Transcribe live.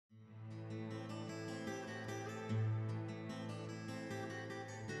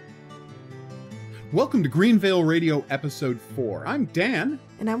Welcome to Greenvale Radio Episode 4. I'm Dan.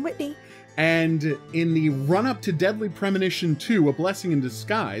 And I'm Whitney. And in the run-up to Deadly Premonition 2, A Blessing in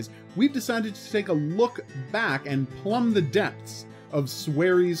Disguise, we've decided to take a look back and plumb the depths of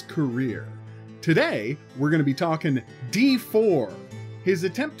Swery's career. Today, we're going to be talking D4, his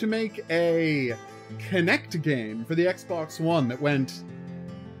attempt to make a Kinect game for the Xbox One that went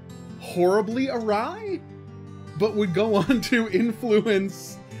horribly awry, but would go on to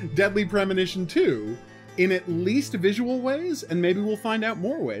influence Deadly Premonition 2 in at least visual ways, and maybe we'll find out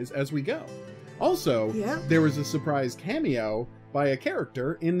more ways as we go. Also, there was a surprise cameo by a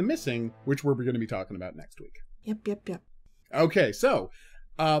character in the Misc, which we're going to be talking about next week. Yep. Okay, so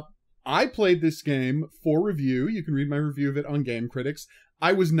I played this game for review. You can read my review of it on Game Critics.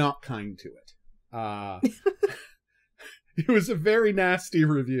 I was not kind to it. It was a very nasty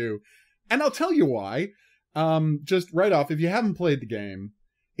review, and I'll tell you why. Just right off, if you haven't played the game,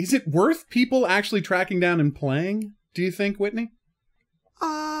 is it worth people actually tracking down and playing, do you think, Whitney?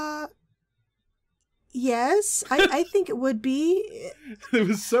 Yes. I think it would be. It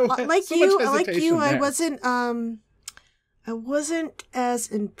was so like so you, much like you, there. I wasn't as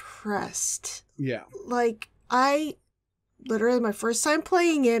impressed. Yeah. Like, literally my first time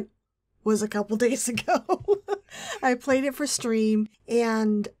playing it was a couple days ago. I played it for stream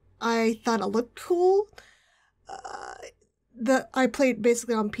and I thought it looked cool. I played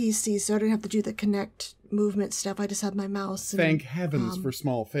basically on PC, so I didn't have to do the Kinect movement stuff. I just had my mouse. Thank heavens for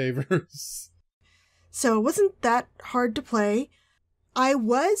small favors. So it wasn't that hard to play. I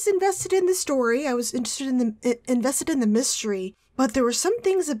was invested in the story. I was invested in the mystery, but there were some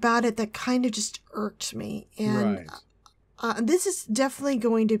things about it that kind of just irked me. And this is definitely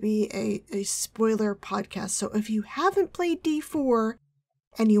going to be a spoiler podcast. So if you haven't played D4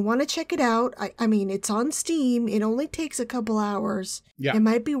 and you want to check it out, I mean, it's on Steam. It only takes a couple hours. Yeah. It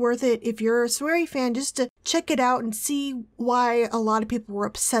might be worth it if you're a Swery fan just to check it out and see why a lot of people were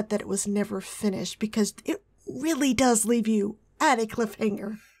upset that it was never finished, because it really does leave you at a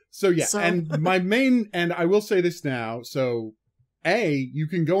cliffhanger. So and I will say this now. So, you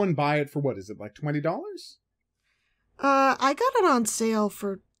can go and buy it for, what is it, like $20? I got it on sale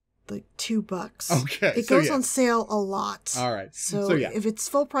for like $2. Okay. It goes on sale a lot. All right. So if it's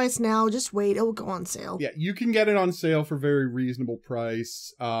full price now, just wait. It will go on sale. Yeah, you can get it on sale for very reasonable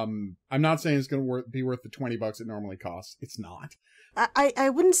price. I'm not saying it's going to be worth the $20 it normally costs. It's not. I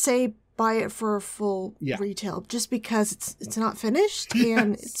wouldn't say buy it for full retail, just because it's not finished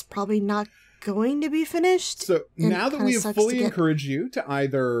and it's probably not going to be finished. So now that we have fully encouraged you to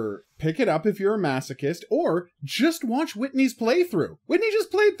either pick it up if you're a masochist, or just watch Whitney's playthrough. Whitney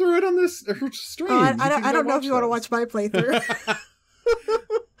just played through it on this stream. I don't know if you want to watch my playthrough.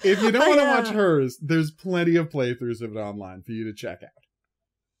 If you don't want to watch hers, there's plenty of playthroughs of it online for you to check out.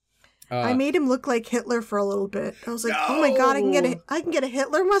 I made him look like Hitler for a little bit. I was like, oh my god, I can get a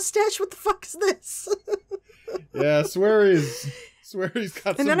Hitler mustache? What the fuck is this? Yeah, Swery's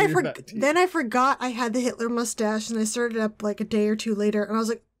got some then I forgot I had the Hitler mustache, and I started up like a day or two later, and I was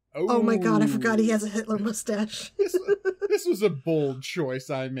like, oh my god, I forgot he has a Hitler mustache. This was a bold choice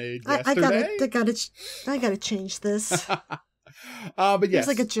I made yesterday. I gotta change this. But yes. It's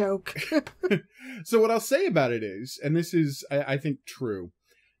like a joke. So what I'll say about it is, and this is, I think, true.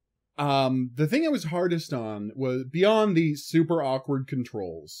 The thing I was hardest on was beyond the super awkward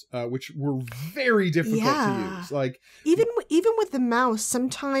controls, which were very difficult to use. Like even with the mouse,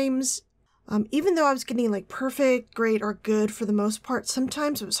 sometimes, even though I was getting like perfect, great, or good for the most part,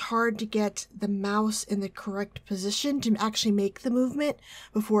 sometimes it was hard to get the mouse in the correct position to actually make the movement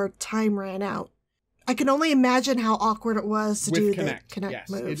before time ran out. I can only imagine how awkward it was to do the Kinect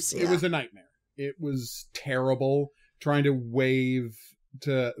moves. It was a nightmare. It was terrible trying to wave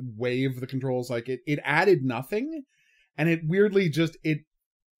the controls. Like it added nothing, and it weirdly just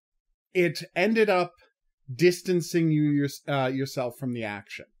it ended up distancing yourself from the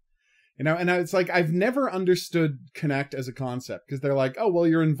action, you know. And it's like, I've never understood Kinect as a concept, because they're like, oh well,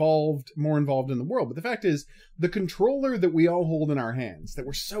 you're more involved in the world, but the fact is, the controller that we all hold in our hands, that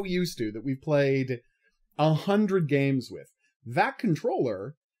we're so used to, that we've played 100 games with, that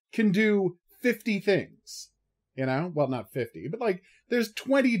controller can do 50 things. You know, well, not 50, but like there's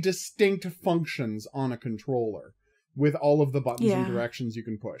 20 distinct functions on a controller with all of the buttons and directions you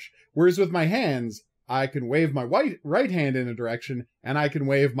can push. Whereas with my hands, I can wave my right hand in a direction, and I can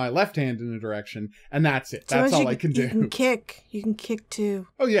wave my left hand in a direction, and that's it. That's all I can do. You can kick. You can kick too.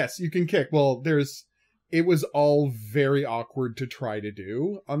 Oh yes, you can kick. Well, it was all very awkward to try to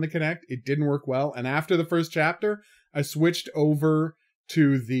do on the Kinect. It didn't work well, and after the first chapter, I switched over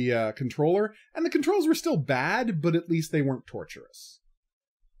to the controller, and the controls were still bad, but at least they weren't torturous.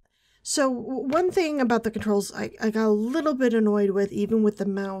 So one thing about the controls I got a little bit annoyed with, even with the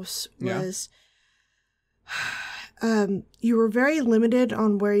mouse, was you were very limited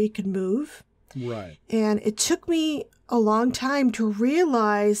on where you could move. Right. And it took me a long time to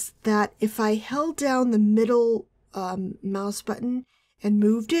realize that if I held down the middle mouse button and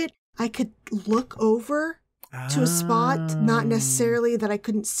moved it, I could look over to a spot, not necessarily that I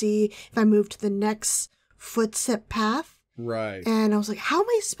couldn't see if I moved to the next footstep path. Right. And I was like, how am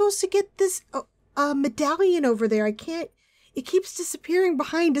I supposed to get this medallion over there? I can't. It keeps disappearing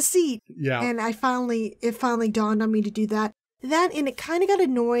behind a seat. Yeah. And it finally dawned on me to do that. And it kind of got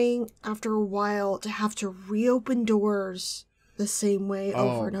annoying after a while to have to reopen doors the same way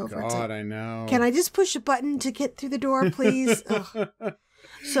over and over. Oh, God, I know. Can I just push a button to get through the door, please?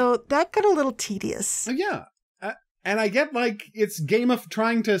 So that got a little tedious. Yeah. And I get, like, it's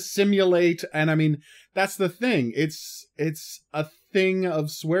trying to simulate, and I mean, that's the thing. It's a thing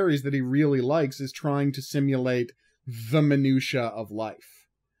of Swery's that he really likes, is trying to simulate the minutia of life.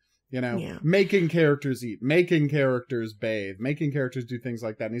 You know, making characters eat, making characters bathe, making characters do things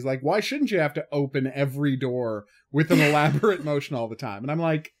like that. And he's like, why shouldn't you have to open every door with an elaborate motion all the time? And I'm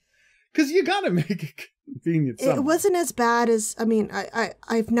like, because you gotta make it convenient somewhere. It wasn't as bad as, I mean,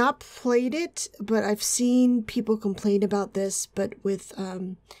 I've not played it, but I've seen people complain about this, but with,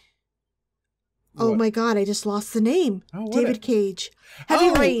 oh my God, I just lost the name. David Cage. Heavy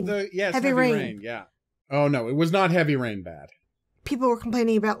Rain. Heavy Rain, yeah. Oh no, it was not Heavy Rain bad. People were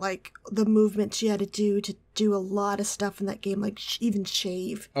complaining about, like, the movements you had to do a lot of stuff in that game, like even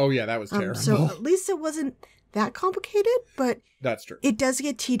shave. Oh, yeah, that was terrible. So at least it wasn't that complicated, but that's true. It does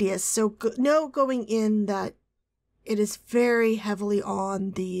get tedious. So know going in that it is very heavily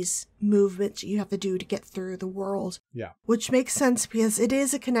on these movements you have to do to get through the world. Yeah. Which makes sense because it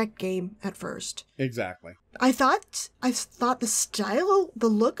is a Kinect game at first. Exactly. I thought the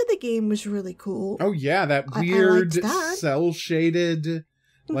look of the game was really cool. Oh yeah, that weird cel-shaded,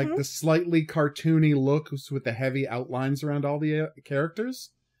 like the slightly cartoony look with the heavy outlines around all the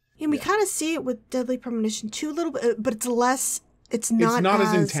characters. And we kind of see it with Deadly Premonition too a little bit, but it's not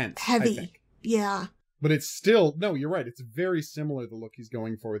as intense, heavy. I think. Yeah. But it's still, no, you're right. It's very similar, the look he's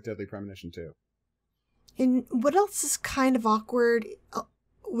going for with Deadly Premonition 2. And what else is kind of awkward,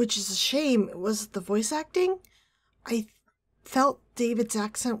 which is a shame, was the voice acting. I felt David's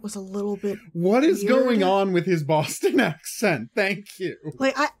accent was a little bit What is weird. Going on with his Boston accent? Thank you.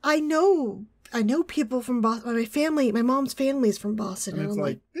 Like, I know people from Boston. My mom's family is from Boston. And I'm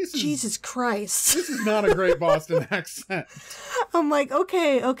like, Jesus Christ. This is not a great Boston accent. I'm like,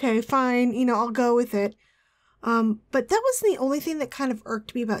 okay, fine. You know, I'll go with it. But that wasn't the only thing that kind of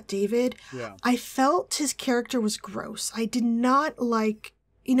irked me about David. Yeah. I felt his character was gross. I did not like,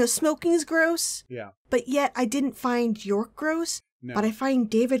 smoking is gross. Yeah. But yet I didn't find York gross. No. But I find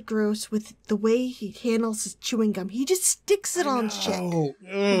David gross with the way he handles his chewing gum. He just sticks it on shit.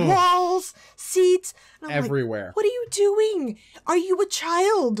 Walls, seats. And I'm everywhere. Like, what are you doing? Are you a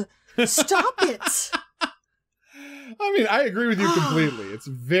child? Stop it. I mean, I agree with you completely. It's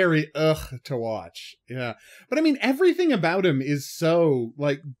very to watch. Yeah. But I mean, everything about him is so,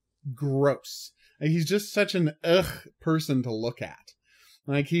 like, gross. Like, he's just such an person to look at.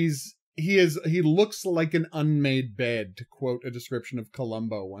 Like, he looks like an unmade bed, to quote a description of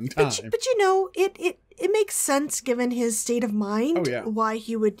Columbo one time. But it makes sense given his state of mind. Oh, yeah. Why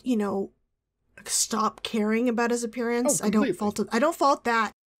he would, stop caring about his appearance. Oh, I don't fault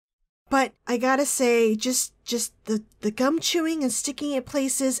that. But I gotta say, just the gum chewing and sticking it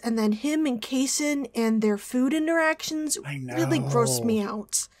places, and then him and Kaysen and their food interactions really grossed me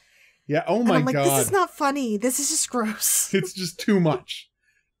out. Yeah, oh my God. This is not funny. This is just gross. It's just too much.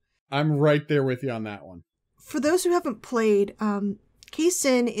 I'm right there with you on that one. For those who haven't played,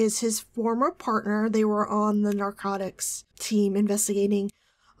 Kaysen is his former partner. They were on the narcotics team investigating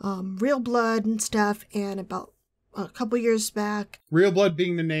real blood and stuff, and about a couple years back. Real blood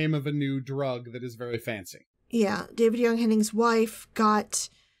being the name of a new drug that is very fancy. Yeah, David Young-Henning's wife got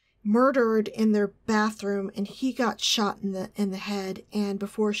murdered in their bathroom, and he got shot in the head, and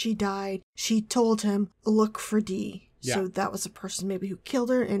before she died, she told him, look for D. Yeah. So that was a person maybe who killed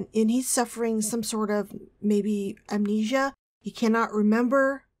her, and he's suffering some sort of maybe amnesia. He cannot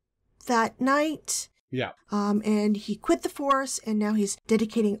remember that night. Yeah. And he quit the force, and now he's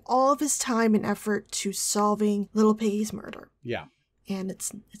dedicating all of his time and effort to solving Little Piggy's murder. Yeah. And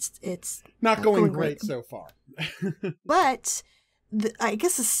it's not going great so far. But I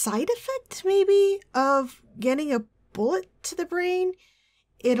guess a side effect maybe of getting a bullet to the brain,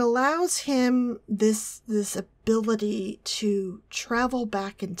 it allows him this ability to travel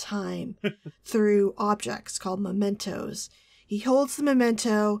back in time through objects called mementos. He holds the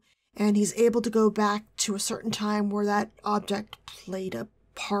memento, and he's able to go back to a certain time where that object played a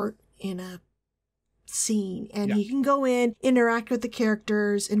part in a scene, and he can go in, interact with the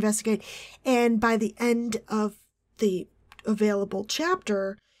characters, investigate, and by the end of the available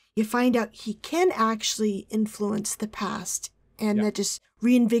chapter, you find out he can actually influence the past, and that just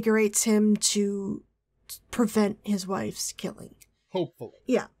reinvigorates him to prevent his wife's killing. Hopefully.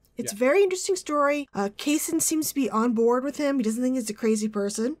 Yeah. It's a very interesting story. Kaysen seems to be on board with him. He doesn't think he's a crazy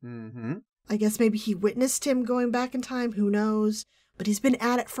person. Mm-hmm. I guess maybe he witnessed him going back in time. Who knows? But he's been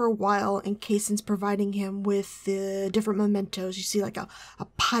at it for a while, and Kaysen's providing him with the different mementos. You see like a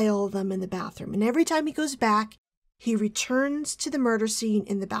pile of them in the bathroom. And every time he goes back, he returns to the murder scene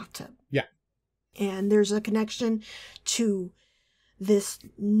in the bathtub. Yeah. And there's a connection to this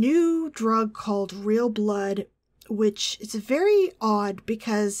new drug called real blood, which is very odd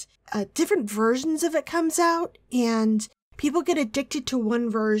because different versions of it comes out, and people get addicted to one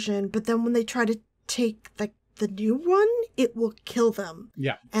version, but then when they try to take like the new one, it will kill them.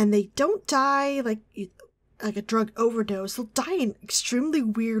 Yeah. And they don't die like a drug overdose. They'll die in extremely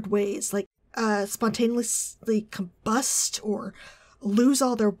weird ways, like spontaneously combust or lose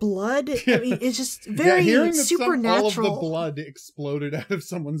all their blood. I mean, it's just very supernatural. All of the blood exploded out of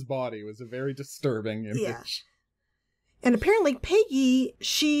someone's body was a very disturbing image. Yeah. And apparently Peggy,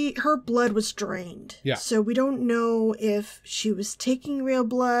 her blood was drained. Yeah. So we don't know if she was taking real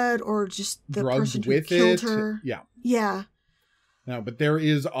blood or just the drugged person who with killed it. her. Yeah. Yeah. No, but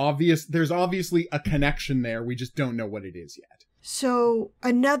there's obviously a connection there. We just don't know what it is yet. So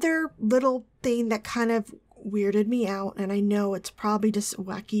another little thing that kind of weirded me out, and I know it's probably just a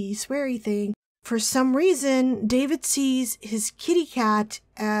wacky, sweary thing. For some reason, David sees his kitty cat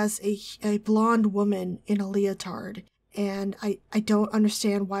as a blonde woman in a leotard. And I don't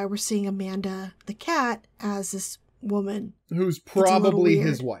understand why we're seeing Amanda the cat as this woman. Who's probably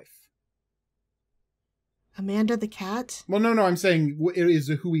his wife. Amanda the cat? Well, no, I'm saying it is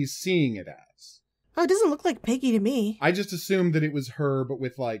who he's seeing it as. Oh, it doesn't look like Peggy to me. I just assumed that it was her, but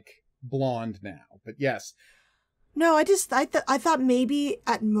with like blonde now. But yes. No, I thought maybe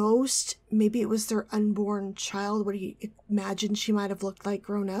at most, maybe it was their unborn child. What do you imagine she might have looked like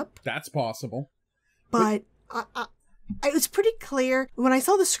grown up? That's possible. But it was pretty clear. When I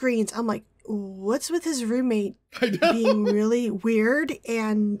saw the screens, I'm like, what's with his roommate being really weird?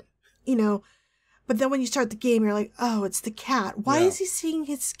 And, but then when you start the game, you're like, oh, it's the cat. Why is he seeing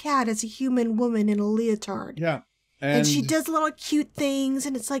his cat as a human woman in a leotard? Yeah. And she does little cute things,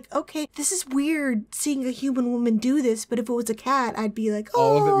 and it's like, okay, this is weird seeing a human woman do this, but if it was a cat, I'd be like, oh.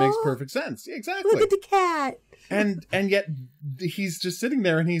 All of it makes perfect sense. Exactly. Look at the cat. And yet he's just sitting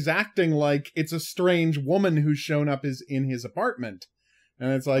there and he's acting like it's a strange woman who's shown up in his apartment.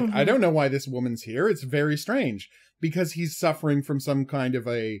 And it's like, I don't know why this woman's here. It's very strange. Because he's suffering from some kind of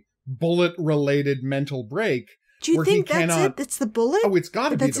a bullet-related mental break. Do you think that's it? It's the bullet? Oh, it's got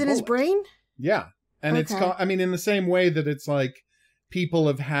to be the bullet. That's in his brain? Yeah. And it's, in the same way that it's like people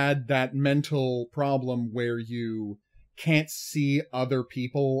have had that mental problem where you can't see other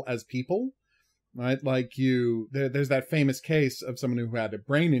people as people. Right? Like there's that famous case of someone who had a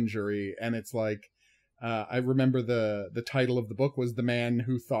brain injury, and it's like, I remember the title of the book was The Man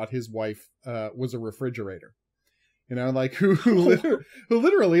Who Thought His Wife Was a Refrigerator. Like who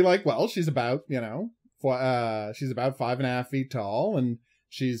literally like, well, she's about, she's about 5.5 feet tall, and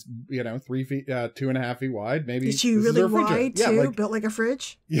she's, 3 feet, 2.5 feet wide. Maybe. Is she really wide too? Built like a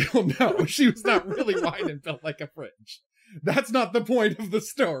fridge? No, she was not really wide and built like a fridge. That's not the point of the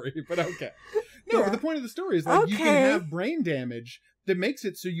story, but okay. No, the point of the story is like you can have brain damage that makes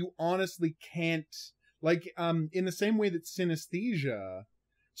it so you honestly can't, like, in the same way that synesthesia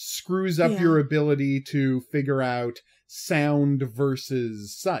screws up your ability to figure out sound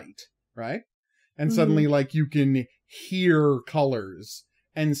versus sight, right? And suddenly, like, you can hear colors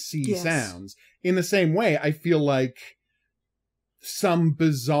and see sounds. In the same way, I feel like some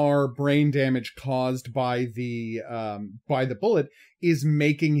bizarre brain damage caused by the bullet is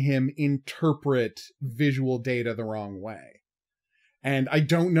making him interpret visual data the wrong way. And I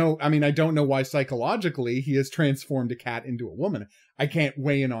don't know why psychologically he has transformed a cat into a woman. I can't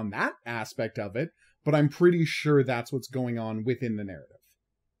weigh in on that aspect of it, but I'm pretty sure that's what's going on within the narrative.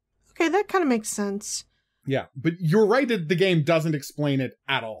 Okay, that kind of makes sense. Yeah, but you're right that the game doesn't explain it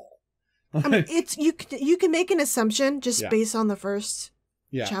at all. I mean, it's you can make an assumption just based on the first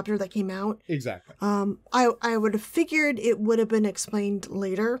chapter that came out. Exactly. I would have figured it would have been explained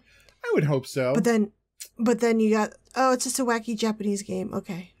later. I would hope so. But then you got, it's just a wacky Japanese game.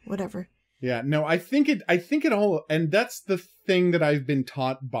 Okay, whatever. Yeah, no, I think it all, and that's the thing that I've been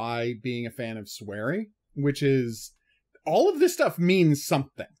taught by being a fan of Swery, which is all of this stuff means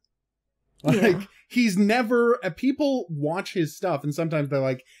something. Like, he's never, people watch his stuff and sometimes they're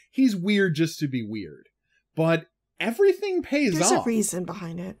like, he's weird just to be weird. But everything pays off. There's a reason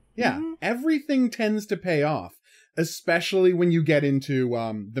behind it. Yeah, everything tends to pay off, especially when you get into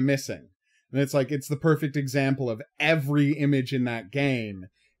the missing. And it's like, it's the perfect example of every image in that game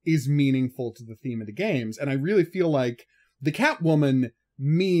is meaningful to the theme of the games. And I really feel like the Catwoman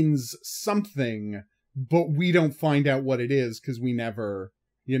means something, but we don't find out what it is because we never,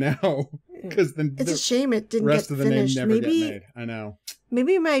 because it's a shame it didn't rest get of the finished. name never get made. I know.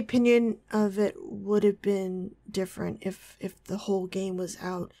 Maybe my opinion of it would have been different if the whole game was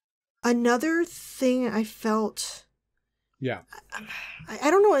out. Another thing I felt, I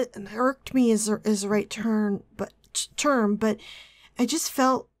don't know, it irked me is the right term, but I just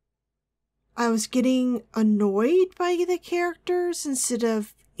felt I was getting annoyed by the characters instead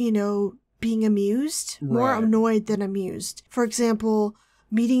of, being amused. More annoyed than amused. For example,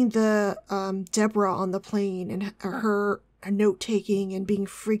 meeting the Deborah on the plane and her note-taking and being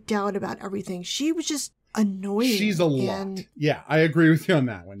freaked out about everything. She was just annoying. She's a lot. Yeah, I agree with you on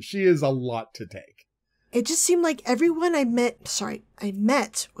that one. She is a lot to take. It just seemed like everyone I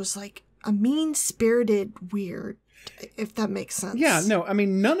met was like a mean-spirited weird, if that makes sense. Yeah, no, I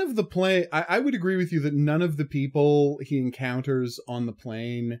mean, none of the I would agree with you that none of the people he encounters on the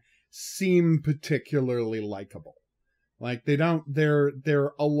plane seem particularly likable. Like, they don't,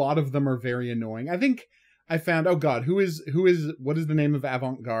 a lot of them are very annoying. I think I found, oh god, what is the name of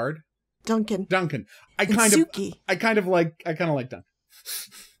Avant-Garde? Duncan. I kind of like Duncan.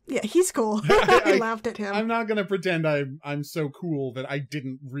 Yeah, he's cool. I laughed at him. I'm not gonna pretend I'm so cool that I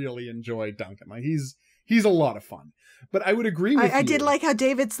didn't really enjoy Duncan. Like, he's a lot of fun. But I would agree with you. I did like how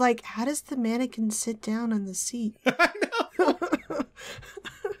David's like, how does the mannequin sit down on the seat? I know.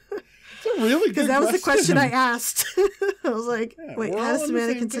 It's a really good question. Because that was the question I asked. I was like, wait, how does the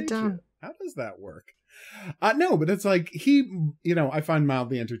mannequin sit down? How does that work? No, but it's like, I find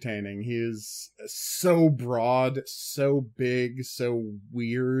mildly entertaining. He is so broad, so big, so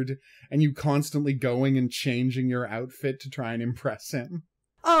weird, and you constantly going and changing your outfit to try and impress him.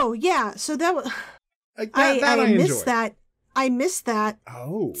 Oh, yeah. So that was... I missed that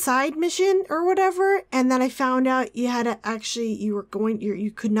side mission or whatever, and then I found out you had to actually,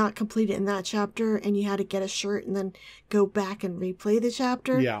 you could not complete it in that chapter, and you had to get a shirt and then go back and replay the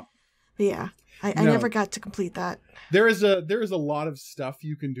chapter. Yeah. But yeah. I never got to complete that. There is a lot of stuff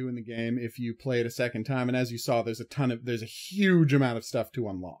you can do in the game if you play it a second time, and as you saw, there's a huge amount of stuff to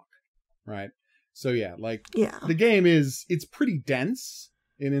unlock, right? So yeah, the game it's pretty dense,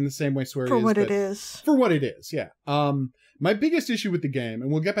 and in the same way Swery is. For what it is. For what it is, yeah. My biggest issue with the game,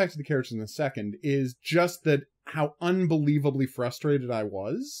 and we'll get back to the characters in a second, is just that how unbelievably frustrated I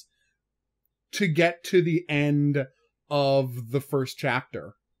was to get to the end of the first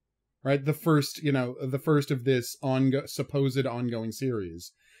chapter. Right, the first of this supposed ongoing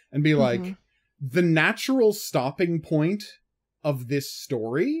series, and be like, the natural stopping point of this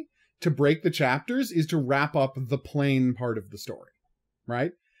story to break the chapters is to wrap up the plane part of the story,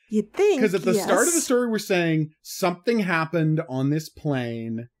 right? You'd think, because at the start of the story, we're saying something happened on this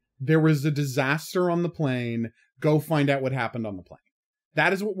plane. There was a disaster on the plane. Go find out what happened on the plane.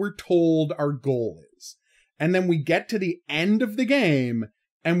 That is what we're told our goal is, and then we get to the end of the game.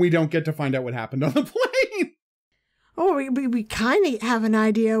 And we don't get to find out what happened on the plane. Oh, we kind of have an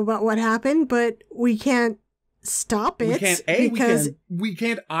idea about what happened, but we can't stop it. We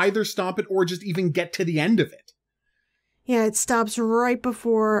can't either stop it or just even get to the end of it. Yeah, it stops right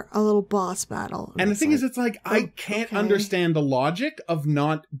before a little boss battle. And the thing is, it's like, I can't understand the logic of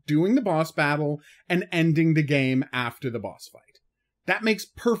not doing the boss battle and ending the game after the boss fight. That makes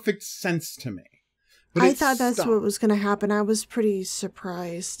perfect sense to me. But I thought that's what was going to happen. I was pretty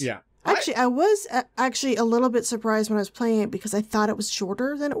surprised. Yeah. Actually, I was actually a little bit surprised when I was playing it because I thought it was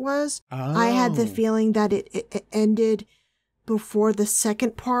shorter than it was. Oh. I had the feeling that it ended before the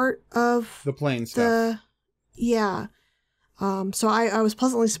second part of the plane stuff. Yeah. So I was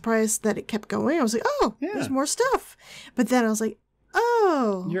pleasantly surprised that it kept going. I was like, oh, there's more stuff. But then I was like,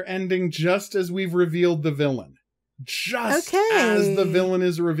 oh. You're ending just as we've revealed the villain. Just as the villain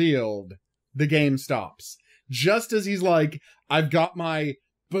is revealed. The game stops. Just as he's like, I've got my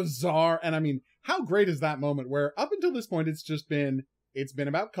bizarre... And I mean, how great is that moment where up until this point, it's been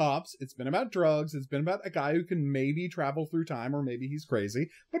about cops, it's been about drugs, it's been about a guy who can maybe travel through time, or maybe he's crazy,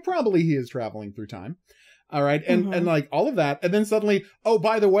 but probably he is traveling through time. All right, and like all of that, and then suddenly, oh,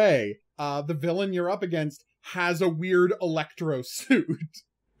 by the way, the villain you're up against has a weird electro suit.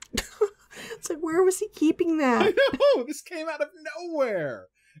 It's like, where was he keeping that? I know, this came out of nowhere.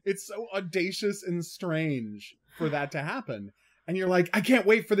 It's so audacious and strange for that to happen. And you're like, I can't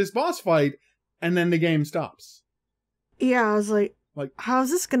wait for this boss fight. And then the game stops. Yeah, I was like,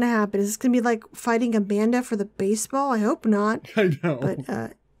 how's this going to happen? Is this going to be like fighting Amanda for the baseball? I hope not. I know.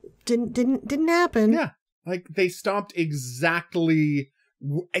 But didn't happen. Yeah. Like, they stopped exactly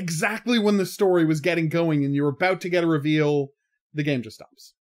when the story was getting going and you're about to get a reveal, the game just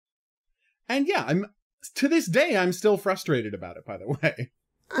stops. And yeah, to this day, I'm still frustrated about it, by the way.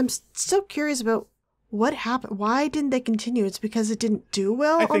 I'm still curious about what happened. Why didn't they continue? It's because it didn't do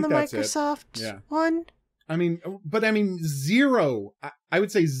well on the Microsoft one? I mean, zero, I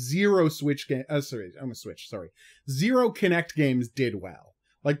would say zero Switch game, zero Kinect games did well.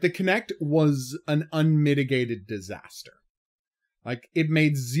 Like, the Kinect was an unmitigated disaster. Like, it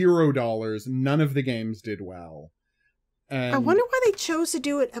made $0. None of the games did well. And I wonder why they chose to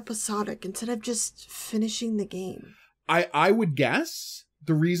do it episodic instead of just finishing the game. I would guess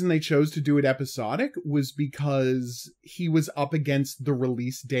the reason they chose to do it episodic was because he was up against the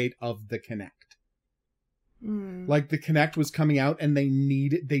release date of the Kinect. Like, the Kinect was coming out and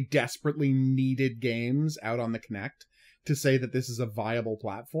they desperately needed games out on the Kinect to say that this is a viable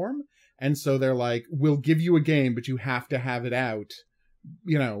platform. And so they're like, we'll give you a game, but you have to have it out,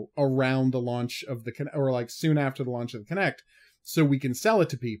 around the launch of the Kinect, or like soon after the launch of the Kinect, so we can sell it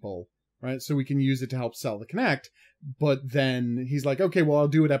to people, right? So we can use it to help sell the Kinect. But then he's like, okay, well, I'll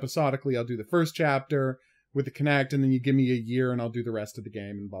do it episodically. I'll do the first chapter with the Kinect, and then you give me a year and I'll do the rest of the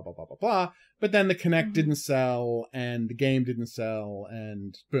game, and blah, blah, blah, blah, blah. But then the Kinect didn't sell, and the game didn't sell,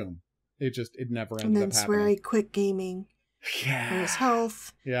 and boom. It never ended up happening. And then Swery quit gaming for his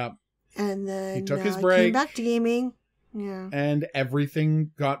health. Yeah. And then he took his break. He came back to gaming. Yeah. And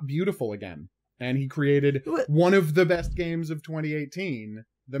everything got beautiful again. And he created one of the best games of 2018,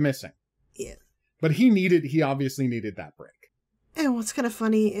 The Missing. Yeah. But he obviously needed that break. And what's kind of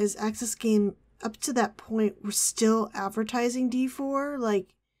funny is Access Game, up to that point, were still advertising D4,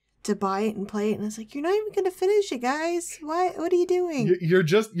 like, to buy it and play it. And it's like, you're not even going to finish it, guys. What are you doing?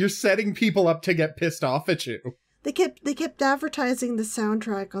 You're setting people up to get pissed off at you. They kept advertising the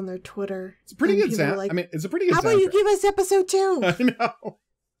soundtrack on their Twitter. It's a pretty good sound. Like, it's a pretty good soundtrack. How about you give us episode 2? I know.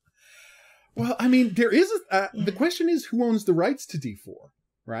 Well, there is the question is who owns the rights to D4,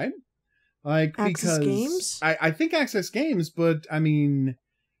 right? Like, Access Games? I think Access Games, but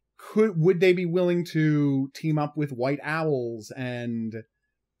would they be willing to team up with White Owls and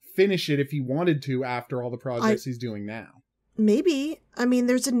finish it if he wanted to after all the projects he's doing now? Maybe.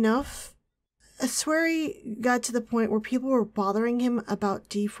 There's enough. Swery got to the point where people were bothering him about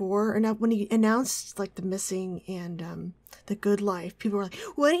D4, and when he announced like The Missing and The Good Life, people were like,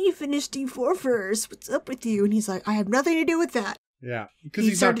 why don't you finish D4 first? What's up with you? And he's like, I have nothing to do with that. Yeah, because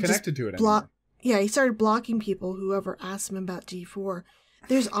he's not connected to it anymore. Yeah, he started blocking people who ever asked him about D4.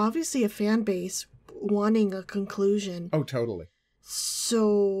 There's obviously a fan base wanting a conclusion. Oh, totally.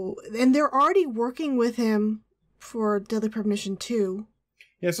 So, and they're already working with him for Deadly Premonition 2.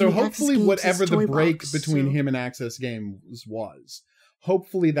 Yeah, so hopefully whatever the break between him and Access Games was,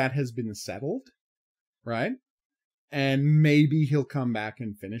 hopefully that has been settled, right? And maybe he'll come back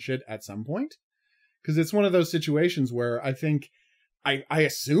and finish it at some point. Because it's one of those situations where I think, I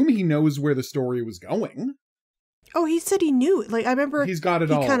assume he knows where the story was going. Oh, he said he knew. Like, I remember he's got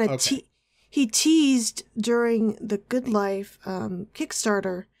it all. He teased during the Good Life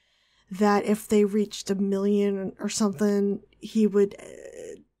Kickstarter that if they reached 1 million or something, he would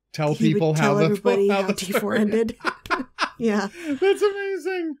tell everybody how D4 ended. Yeah. That's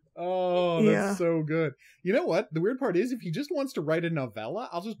amazing. Oh, that's so good. You know what? The weird part is, if he just wants to write a novella,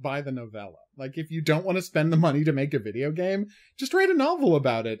 I'll just buy the novella. Like, if you don't want to spend the money to make a video game, just write a novel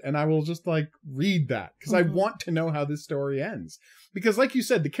about it, and I will just, read that. Because I want to know how this story ends. Because, like you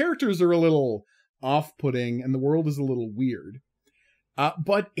said, the characters are a little off-putting, and the world is a little weird.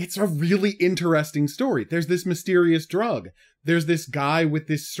 But it's a really interesting story. There's this mysterious drug. There's this guy with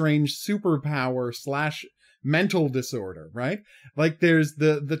this strange superpower / mental disorder, right? Like, there's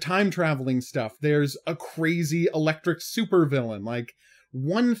the time traveling stuff. There's a crazy electric supervillain. Like,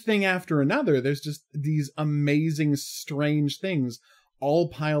 one thing after another, there's just these amazing, strange things all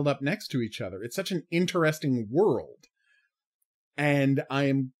piled up next to each other. It's such an interesting world. And I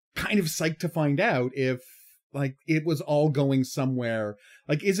am kind of psyched to find out if, it was all going somewhere.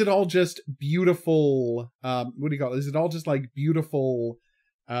 Like, is it all just beautiful, what do you call it? Is it all just, beautiful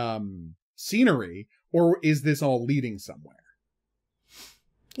scenery? Or is this all leading somewhere?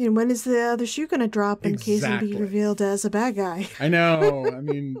 And when is the other shoe going to drop in case he be revealed as a bad guy? I know.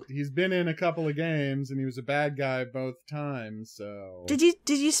 He's been in a couple of games, and he was a bad guy both times, so... Did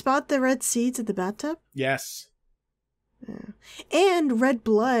you spot the red seeds in the bathtub? Yes. Yeah. And red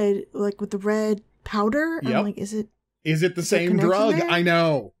blood, with the red powder. Yep. I'm like, is it Is it the Is there same connection drug? there? I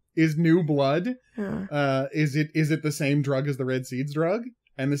know. Is new blood? Yeah. Is it the same drug as the Red Seeds drug?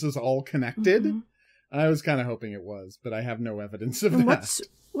 And this is all connected? Mhm. I was kind of hoping it was, but I have no evidence of And that.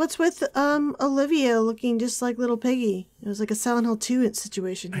 what's with Olivia looking just like little Piggy? It was like a Silent Hill 2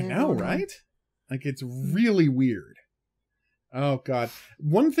 situation I here. know, going on. right? Like, it's really weird. Oh, God.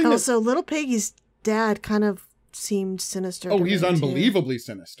 One thing Also, little Piggy's dad kind of seemed sinister. to he's me, too. unbelievably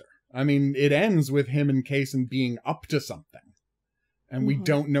sinister. I mean, it ends with him and Kaysen being up to something. And we Mhm.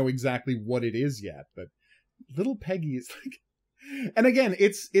 don't know exactly what it is yet, but little Peggy is like... And again,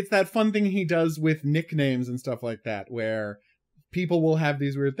 it's that fun thing he does with nicknames and stuff like that, where people will have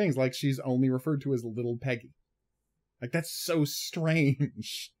these weird things, like she's only referred to as Little Peggy. Like, that's so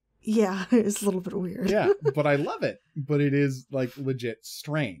strange. Yeah, it's a little bit weird. Yeah, but I love it. But it is, like, legit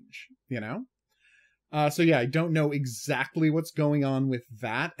strange, you know? So yeah, I don't know exactly what's going on with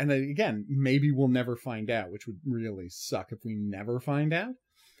that. And again, maybe we'll never find out, which would really suck if we never find out.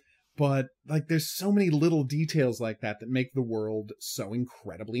 But, like, there's so many little details like that that make the world so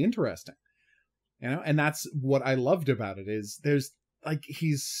incredibly interesting. You know? And that's what I loved about it, is there's, like,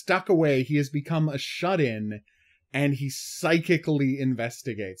 he's stuck away. He has become a shut-in, and he psychically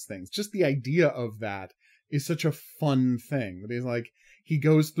investigates things. Just the idea of that is such a fun thing. That he's like, he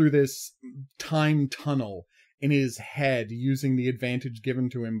goes through this time tunnel in his head using the advantage given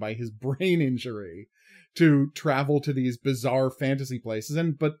to him by his brain injury to travel to these bizarre fantasy places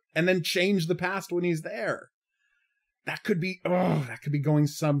and then change the past when he's there. That could be going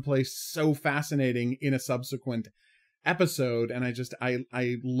someplace so fascinating in a subsequent episode, and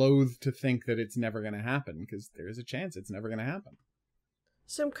I loathe to think that it's never going to happen, because there is a chance it's never going to happen.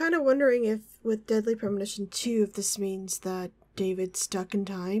 So I'm kind of wondering if, with Deadly Premonition 2, if this means that David's stuck in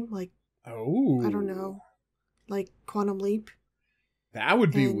time, like, Oh. I don't know, like Quantum Leap. That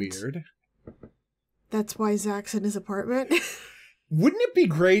would be And- weird. That's why Zach's in his apartment. Wouldn't it be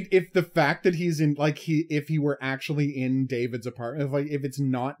great if the fact that he's in, like, if he were actually in David's apartment, if it's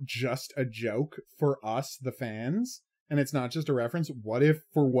not just a joke for us, the fans, and it's not just a reference? What if,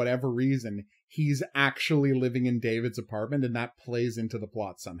 for whatever reason, he's actually living in David's apartment and that plays into the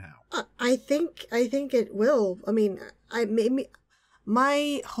plot somehow? I think it will. I mean,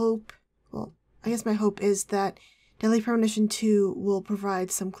 my hope is that Deadly Premonition 2 will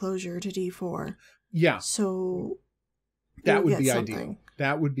provide some closure to D4. Yeah. So That we'll would be get ideal. something.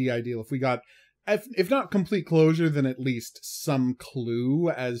 That would be ideal. If we got, if not complete closure, then at least some clue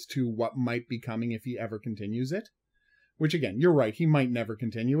as to what might be coming if he ever continues it. Which, again, you're right, he might never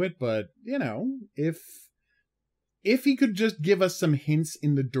continue it, but, you know, if he could just give us some hints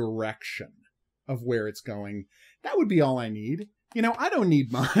in the direction of where it's going, that would be all I need. You know, I don't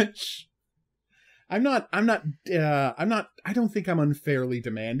need much. I don't think I'm unfairly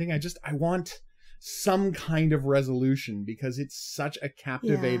demanding. I want some kind of resolution, because it's such a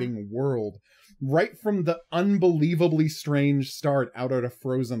captivating world, right from the unbelievably strange start out at a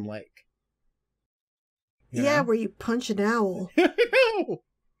frozen lake. You yeah, know? where you punch an owl. I know.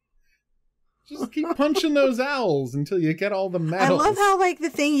 Just keep punching those owls until you get all the I medals. love how, like, the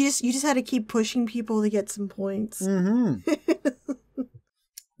thing, you just had to keep pushing people to get some points. Mm-hmm.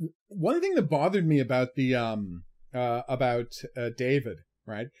 One thing that bothered me about the David,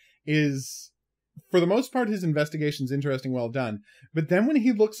 right, is, for the most part, his investigation's interesting, well done. But then when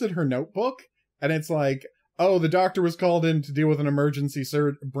he looks at her notebook, and it's like, oh, the doctor was called in to deal with an emergency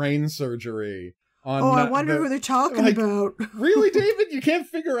brain surgery. I wonder who they're talking about. Really, David? You can't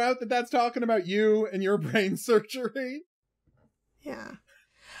figure out that that's talking about you and your brain surgery? Yeah.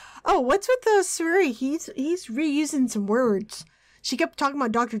 Oh, what's with the Swery? He's reusing some words. She kept talking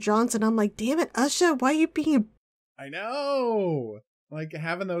about Dr. Johnson. I'm like, damn it, Usha, why are you being... I know. Like,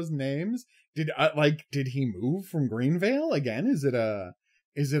 having those names. Did he move from Greenvale again? Is it a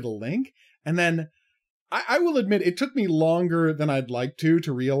link? And then I will admit, it took me longer than I'd like to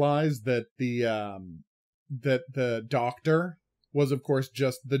realize that the doctor was, of course,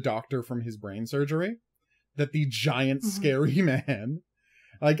 just the doctor from his brain surgery. That the giant scary man.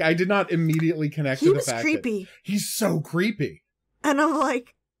 Like, I did not immediately connect to the fact creepy. that he's so creepy. And I'm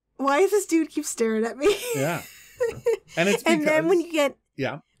like, why does this dude keep staring at me? Yeah. And it's because... And then when you get...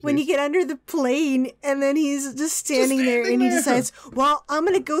 Yeah. When you get under the plane, and then he's just standing there, and he there. decides, well, I'm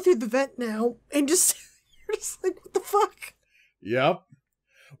going to go through the vent now, and just, you're just like, what the fuck? Yep.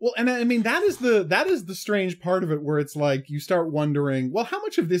 Well, and I mean, that is the strange part of it, where it's like, you start wondering, well, how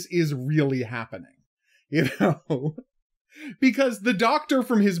much of this is really happening? You know? Because the doctor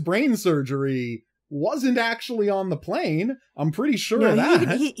from his brain surgery wasn't actually on the plane. I'm pretty sure of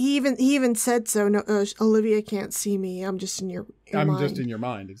that. He even said so. No, Olivia can't see me. I'm just in your mind. Just in your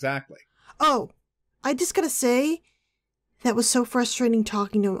mind, exactly. Oh, I just gotta say, that was so frustrating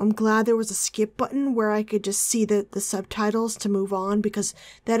talking to him. I'm glad there was a skip button where I could just see the subtitles to move on, because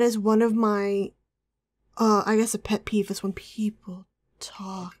that is one of my, I guess a pet peeve is when people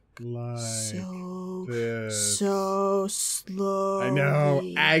talk like so slowly. I know,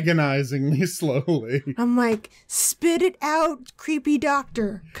 agonizingly slowly. I'm like, spit it out, creepy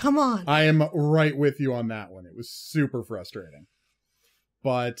doctor. Come on. I am right with you on that one. It was super frustrating.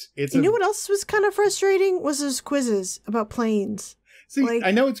 But it's You know what else was kind of frustrating? Was those quizzes about planes. See, like,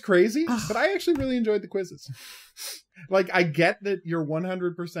 I know it's crazy, but I actually really enjoyed the quizzes. Like, I get that you're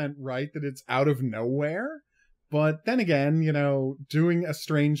 100% right that it's out of nowhere. But then again, you know, doing a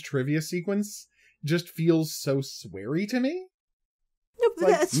strange trivia sequence just feels so sweary to me. No, but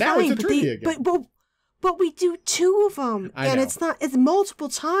like, that's now fine. It's a trivia game. But we do 2 of them, it's multiple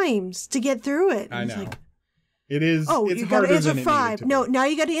times to get through it. I know. Like, it is. Oh, it's you got to answer 5. No, now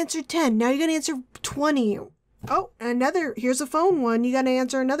you got to answer 10. Now you got to answer 20. Oh, here's a phone one. You got to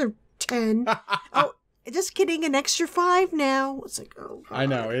answer another 10. Oh, just kidding. An extra 5 now. It's like, oh, God. I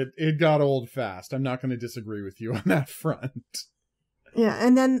know. It got old fast. I'm not going to disagree with you on that front. Yeah,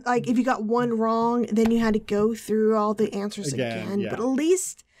 and then, like, if you got one wrong, then you had to go through all the answers again. Yeah. But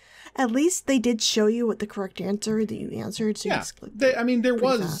at least they did show you what the correct answer that you answered. So yeah,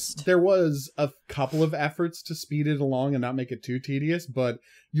 there was a couple of efforts to speed it along and not make it too tedious, but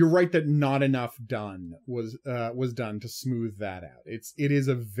you're right that not enough was done to smooth that out. It is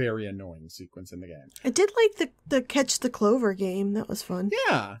a very annoying sequence in the game. I did like the catch the clover game. That was fun.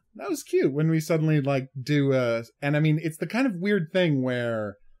 Yeah, that was cute when we suddenly like do and I mean, it's the kind of weird thing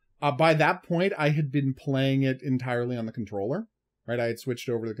where by that point I had been playing it entirely on the controller. Right, I had switched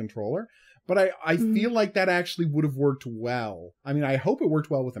over to the controller, but I feel like that actually would have worked well. I mean, I hope it worked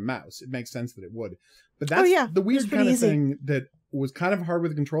well with a mouse. It makes sense that it would. But that's the weird kind of thing that was kind of hard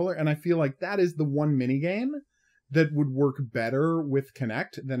with the controller, and I feel like that is the one minigame that would work better with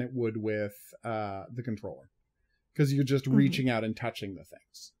Kinect than it would with the controller. Because you're just reaching out and touching the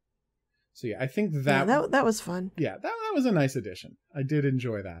things. So yeah, I think that was fun. Yeah, that was a nice addition. I did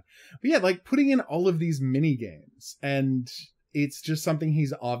enjoy that. But yeah, like putting in all of these mini games, and it's just something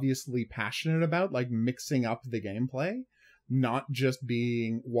he's obviously passionate about, like mixing up the gameplay, not just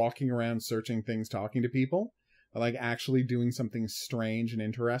walking around searching things, talking to people, but like actually doing something strange and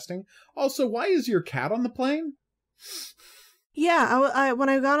interesting. Also, why is your cat on the plane? Yeah, I when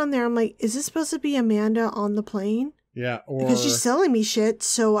I got on there, I'm like, is this supposed to be Amanda on the plane? Yeah, because she's selling me shit,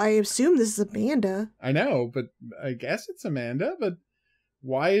 so I assume this is Amanda. I know, but I guess it's Amanda, but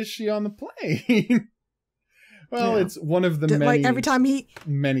why is she on the plane? Well, it's one of the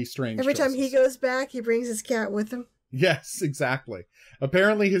many strange Every time choices. he goes back, he brings his cat with him. Yes, exactly.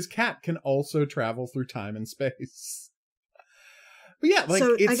 Apparently his cat can also travel through time and space. But yeah, like,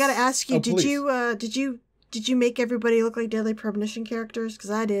 so I gotta ask you, did you make everybody look like Deadly Premonition characters?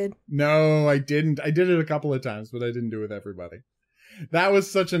 Because I did. No, I didn't. I did it a couple of times, but I didn't do it with everybody. That was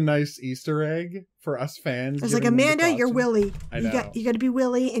such a nice Easter egg for us fans. I was like, Amanda, you're Willie. I know. You got to be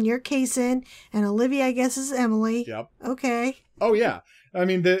Willie, and you're Kaysen, and Olivia, I guess, is Emily. Yep. Okay. Oh, yeah. I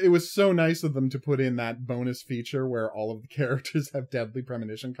mean, it was so nice of them to put in that bonus feature where all of the characters have Deadly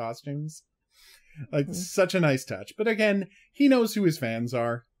Premonition costumes. Like, such a nice touch. But again, he knows who his fans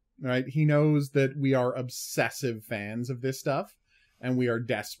are, right? He knows that we are obsessive fans of this stuff, and we are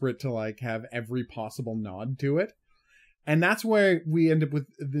desperate to, like, have every possible nod to it. And that's where we end up with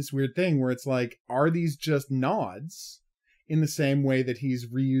this weird thing where it's like, are these just nods in the same way that he's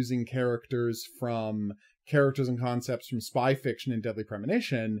reusing characters and concepts from spy fiction and Deadly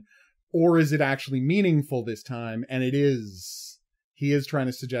Premonition? Or is it actually meaningful this time? And he is trying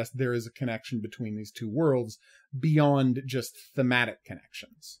to suggest there is a connection between these two worlds beyond just thematic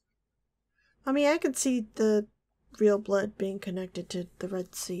connections. I mean, I could see the real blood being connected to the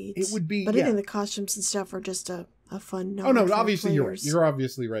red seeds. It would be, but I think the costumes and stuff are just a fun nod. Oh no, obviously you're right. You're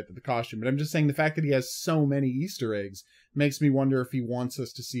obviously right that the costume, but I'm just saying the fact that he has so many Easter eggs makes me wonder if he wants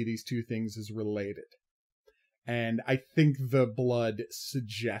us to see these two things as related. And I think the blood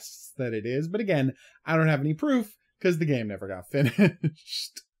suggests that it is, but again, I don't have any proof because the game never got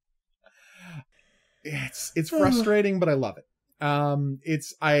finished. It's frustrating, but I love it.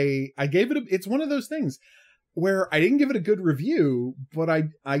 I gave it it's one of those things where I didn't give it a good review, but I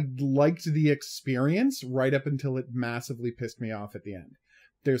liked the experience right up until it massively pissed me off at the end.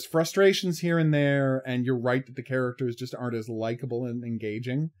 There's frustrations here and there, and you're right that the characters just aren't as likable and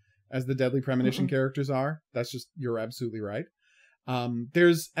engaging as the Deadly Premonition characters are. You're absolutely right. And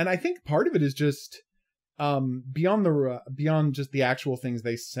I think part of it is just beyond just the actual things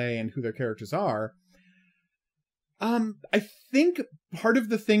they say and who their characters are. I think part of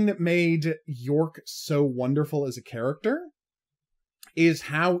the thing that made York so wonderful as a character is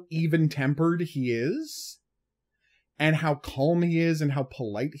how even-tempered he is, and how calm he is, and how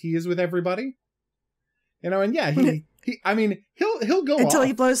polite he is with everybody. You know, and yeah, he'll go until off.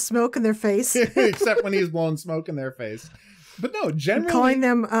 he blows smoke in their face. Except when he's blowing smoke in their face. But no, generally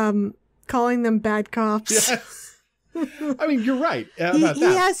calling them bad cops. Yes. I mean, you're right about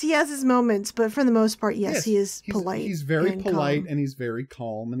that. He has his moments, but for the most part, yes, he is polite. He's very polite, and he's very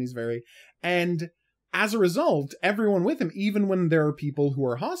calm, and as a result, everyone with him, even when there are people who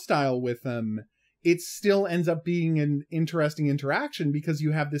are hostile with him, it still ends up being an interesting interaction because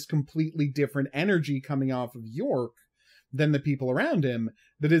you have this completely different energy coming off of York than the people around him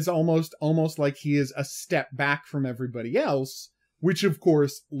that is almost like he is a step back from everybody else, which of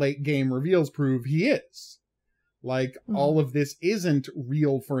course late game reveals prove he is. Like, all of this isn't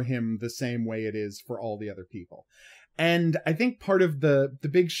real for him the same way it is for all the other people. And I think part of the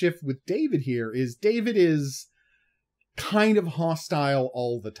big shift with David here is David is kind of hostile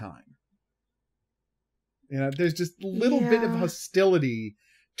all the time. You know, there's just a little bit of hostility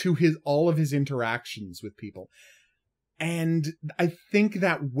to all of his interactions with people. And I think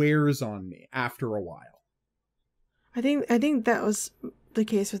that wears on me after a while. I think that was the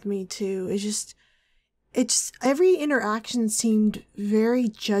case with me too. It's every interaction seemed very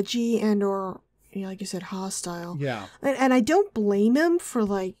judgy and or, you know, like you said, hostile. Yeah. And I don't blame him for,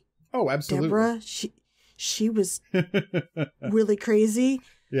 like, oh, absolutely. Deborah. She was really crazy.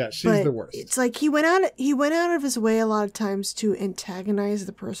 Yeah, she's the worst. It's like he went out of his way a lot of times to antagonize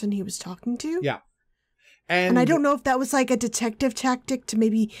the person he was talking to. Yeah. And I don't know if that was like a detective tactic to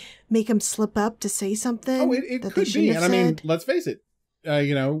maybe make him slip up to say something. Oh, it could be. And I mean, let's face it,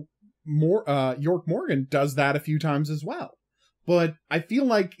 you know, York Morgan does that a few times as well. But I feel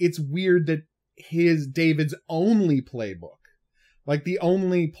like it's weird that David's only playbook, like the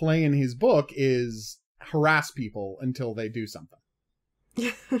only play in his book, is harass people until they do something.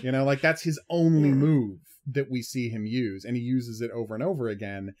 You know, like that's his only move that we see him use, and he uses it over and over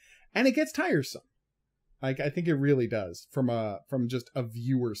again, and it gets tiresome. Like, I think it really does from just a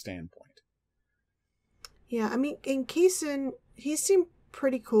viewer standpoint. Yeah, I mean, in Kaysen, he seemed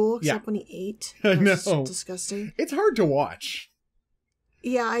pretty cool, except when he ate. I know. Disgusting. It's hard to watch.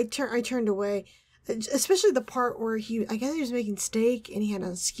 Yeah, I turned away. Especially the part where I guess he was making steak, and he had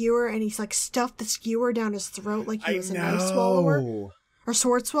a skewer, and he's like stuffed the skewer down his throat like he was a knife swallower. Or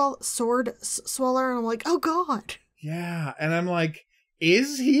sword swallower, and I'm like, oh god. Yeah, and I'm like,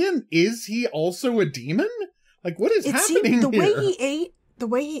 is he also a demon? Like, what is happening here? The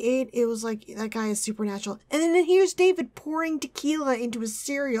way he ate, it was like, that guy is supernatural. And then here's David pouring tequila into his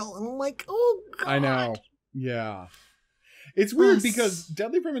cereal, and I'm like, oh god. I know. Yeah. It's weird because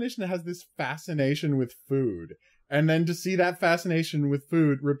Deadly Premonition has this fascination with food, and then to see that fascination with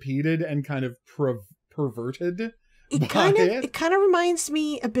food repeated and kind of perverted. It kind of reminds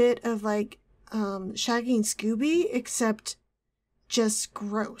me a bit of like Shaggy and Scooby, except just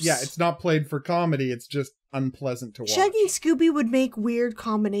gross. Yeah, it's not played for comedy, it's just unpleasant to watch. Shaggy and Scooby would make weird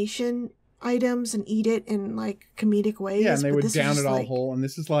combination items and eat it in like comedic ways. Yeah, and they would down it all whole, and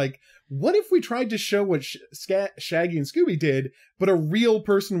this is like, what if we tried to show what Shaggy and Scooby did, but a real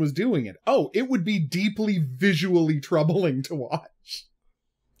person was doing it? Oh, it would be deeply visually troubling to watch.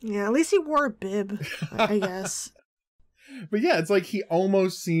 Yeah, at least he wore a bib, I guess. But yeah, it's like he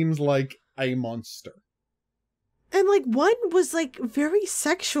almost seems like a monster. And like one was like very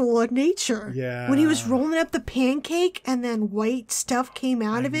sexual in nature. Yeah. When he was rolling up the pancake and then white stuff came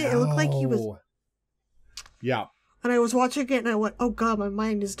out of it, it looked like he was... Yeah. And I was watching it and I went, oh god, my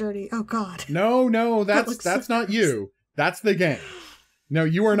mind is dirty. Oh god. No, that's not you. That's the game. No,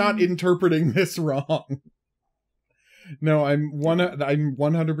 you are not interpreting this wrong. No, I'm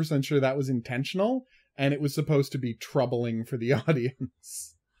 100% sure that was intentional. And it was supposed to be troubling for the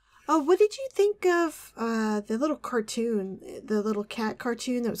audience. Oh, what did you think of the little cartoon, the little cat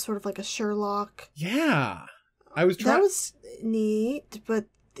cartoon that was sort of like a Sherlock? Yeah. That was neat, but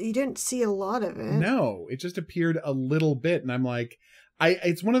you didn't see a lot of it. No, it just appeared a little bit. And I'm like,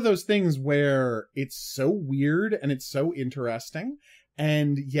 it's one of those things where it's so weird and it's so interesting.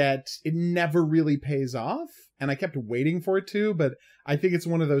 And yet it never really pays off. And I kept waiting for it to, but I think it's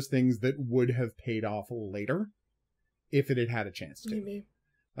one of those things that would have paid off later if it had had a chance to. Maybe.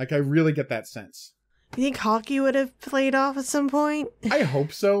 Like, I really get that sense. You think hockey would have played off at some point? I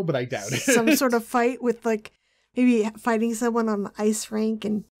hope so, but I doubt it. Some sort of fight with, like, maybe fighting someone on the ice rink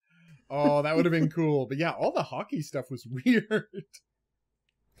and... Oh, that would have been cool. But yeah, all the hockey stuff was weird.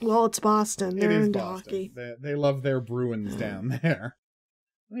 Well, it's Boston. They're into Boston. hockey. They love their Bruins down there.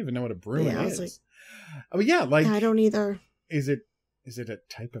 don't even know what a Bruin Yeah, is. like, oh yeah, like I don't either. Is it a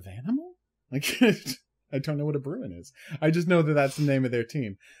type of animal? Like I don't know what a Bruin is. I just know that that's the name of their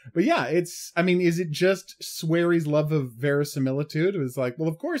team. But yeah, is it just Swery's love of verisimilitude? It was like, well,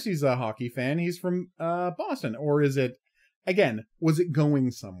 of course he's a hockey fan. He's from Boston. Or is it, again, was it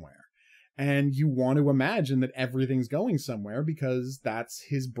going somewhere? And you want to imagine that everything's going somewhere because that's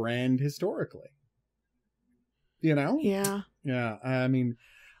his brand historically. You know? Yeah. Yeah. I mean,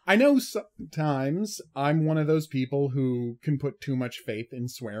 I know sometimes I'm one of those people who can put too much faith in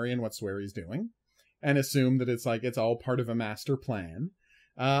Swery and what Swery's doing and assume that it's all part of a master plan.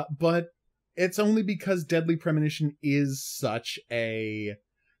 But it's only because Deadly Premonition is such a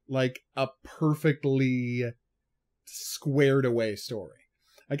perfectly squared away story.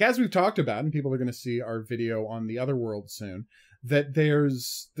 Like, as we've talked about, and people are going to see our video on the other world soon, that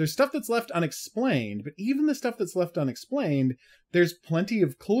there's stuff that's left unexplained, but even the stuff that's left unexplained, there's plenty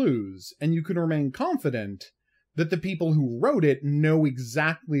of clues, and you can remain confident that the people who wrote it know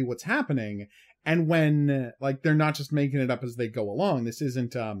exactly what's happening, and when, they're not just making it up as they go along. This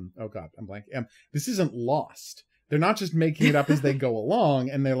isn't, oh god, I'm blanking. This isn't Lost. They're not just making it up as they go along,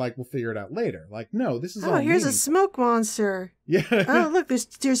 and they're like, we'll figure it out later. Like, no, this is all here's meaningful. a smoke monster. Yeah. Oh, look,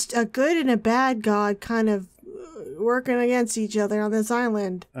 there's a good and a bad god kind of working against each other on this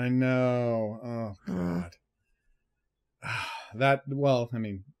island. I know. Oh god.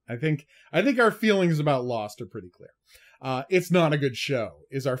 I think our feelings about Lost are pretty clear. It's not a good show,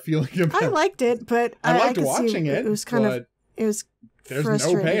 is our feeling about I liked it, but I liked could see watching it. It was kind of, it was there's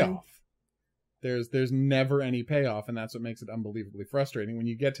frustrating. no payoff. There's never any payoff, and that's what makes it unbelievably frustrating when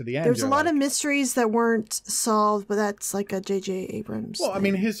you get to the end. There's a lot of mysteries that weren't solved, but that's like a J.J. Abrams Well, thing. I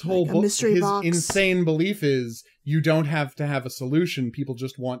mean, his whole book, his box. insane belief is you don't have to have a solution. People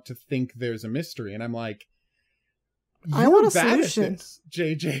just want to think there's a mystery, and I'm like, I want a bad solution, at this,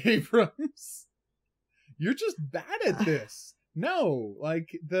 J.J. Abrams. You're just bad at this. No,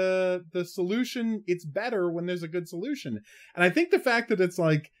 the solution, it's better when there's a good solution. And I think the fact that it's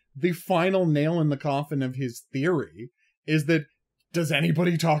the final nail in the coffin of his theory is that, does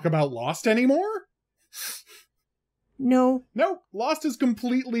anybody talk about Lost anymore? No. Nope. Lost has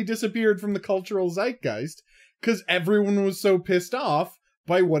completely disappeared from the cultural zeitgeist because everyone was so pissed off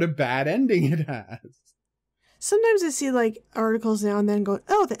by what a bad ending it has. Sometimes I see articles now and then going,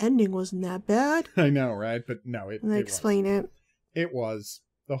 oh, the ending wasn't that bad. I know, right? But no, it explain it. It was.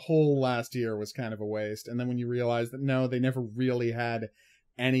 The whole last year was kind of a waste. And then when you realize that, no, they never really had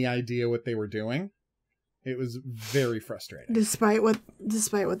any idea what they were doing, it was very frustrating. Despite what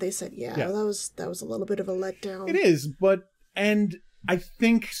they said, yeah. That was a little bit of a letdown. It is, and I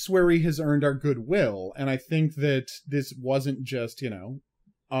think Swery has earned our goodwill, and I think that this wasn't just,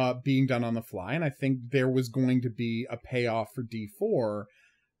 being done on the fly, and I think there was going to be a payoff for D4.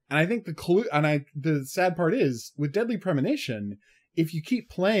 And I think the sad part is, with Deadly Premonition, if you keep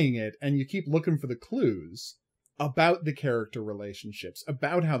playing it and you keep looking for the clues about the character relationships,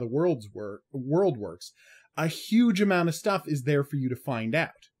 about how the world works, a huge amount of stuff is there for you to find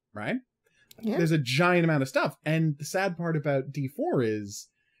out, right? Yeah. There's a giant amount of stuff. And the sad part about D4 is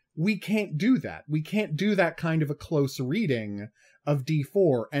we can't do that. We can't do that kind of a close reading of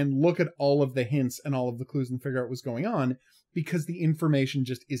D4 and look at all of the hints and all of the clues and figure out what's going on because the information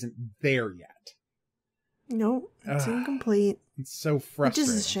just isn't there yet. No, it's incomplete. It's so frustrating.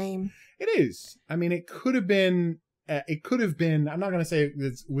 Which is a shame. It is. I mean, it could have been, I'm not going to say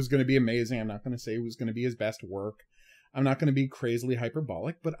it was going to be amazing. I'm not going to say it was going to be his best work. I'm not going to be crazily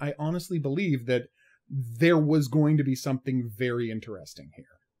hyperbolic, but I honestly believe that there was going to be something very interesting here.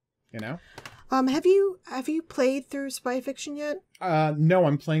 Have you played through Spy Fiction yet? No,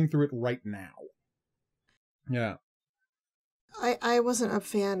 I'm playing through it right now. Yeah. I wasn't a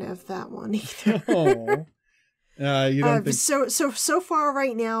fan of that one either. Oh. You don't think... So far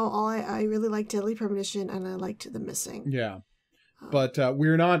right now, I really like Deadly Premonition and I liked The Missing. Yeah. But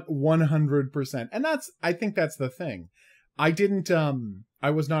we're not 100%. And I think that's the thing. I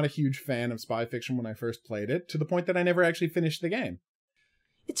was not a huge fan of Spy Fiction when I first played it, to the point that I never actually finished the game.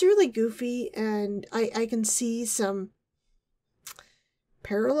 It's really goofy, and I can see some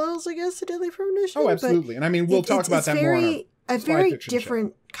parallels, I guess, to Deadly Premonition. Oh, absolutely. And I mean, we'll talk about that more on a very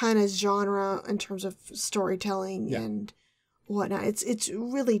different kind of genre in terms of storytelling and whatnot. It's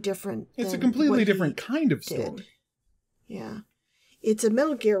really different. It's a completely different kind of story. Yeah. It's a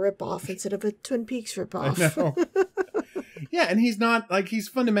Metal Gear ripoff instead of a Twin Peaks ripoff. I know. Yeah, and he's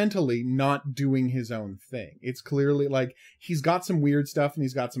fundamentally not doing his own thing. It's clearly he's got some weird stuff and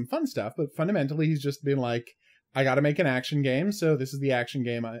he's got some fun stuff, but fundamentally he's just been I gotta make an action game, so this is the action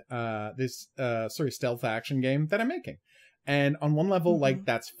game, stealth action game that I'm making. And on one level, like,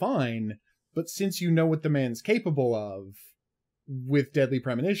 that's fine. But since you know what the man's capable of with Deadly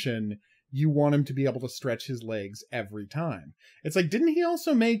Premonition, you want him to be able to stretch his legs every time. It's like, didn't he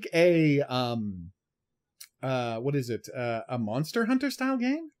also make a, what is it? A Monster Hunter style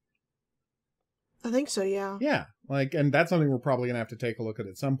game? I think so, yeah. Yeah. Like, and that's something we're probably going to have to take a look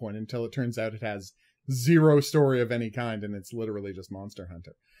at some point until it turns out it has zero story of any kind and it's literally just Monster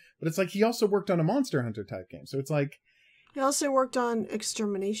Hunter. But it's like, he also worked on a Monster Hunter type game. So it's like... He also worked on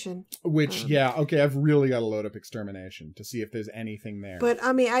Extermination. Which, yeah, okay, I've really got to load up Extermination to see if there's anything there. But,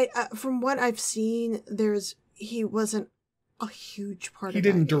 I mean, I from what I've seen, he wasn't a huge part of it. He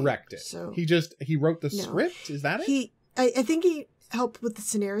didn't direct it. So He wrote the script? Is that it? I think he helped with the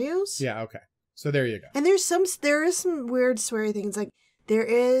scenarios. Yeah, okay. So there you go. And there is some weird Swery things. Like, there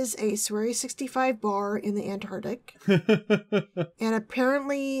is a Swery 65 bar in the Antarctic. And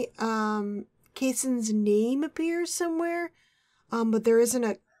apparently, Kaysen's name appears somewhere. But there isn't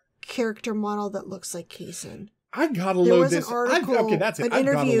a character model that looks like Kaysen. I gotta load this. Okay, that's it. I've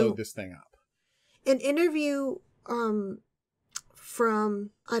gotta load this thing up. An interview,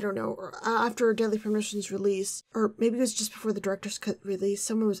 from, I don't know, after Deadly Premonition's release, or maybe it was just before the director's cut release,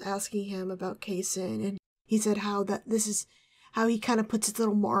 someone was asking him about Kaysen, and he said this is how he kind of puts his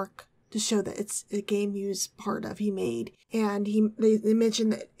little mark to show that it's a game he was part of, he made. And they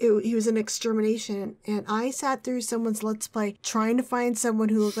mentioned that he was in Extermination, and I sat through someone's Let's Play trying to find someone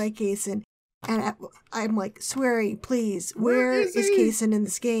who looked like Kaysen, and I'm like, Swery, please, where is Kaysen in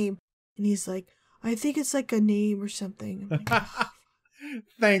this game? And he's like, I think it's like a name or something. I'm like,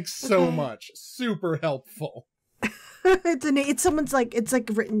 thanks so much. Super helpful. It's someone's like, it's like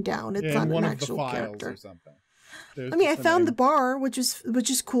written down. It's not an actual character or something. I found the bar, which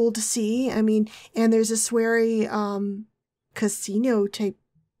is cool to see. I mean, and there's a Swery casino type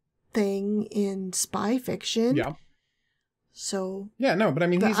thing in spy fiction. Yeah. So yeah, no, but I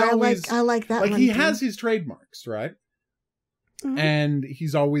mean, I like that. Like, he has his trademarks, right? Mm-hmm. And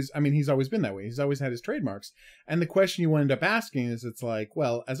he's always been that way. He's always had his trademarks. And the question you end up asking is, it's like,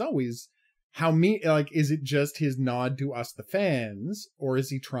 well, as always, is it just his nod to us, the fans, or is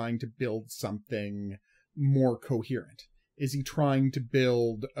he trying to build something more coherent? Is he trying to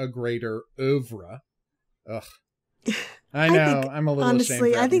build a greater oeuvre? Ugh. I know. I'm a little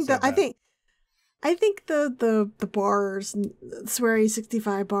honestly, ashamed. I think the bars, Swery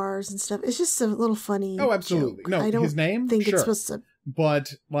 65 bars and stuff, it's just a little funny. Oh, absolutely. Joke. No, I don't his name, think sure. it's supposed to.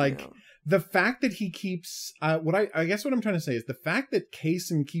 But like, the fact that he keeps I guess what I'm trying to say is the fact that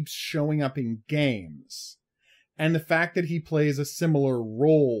Kaysen keeps showing up in games, and the fact that he plays a similar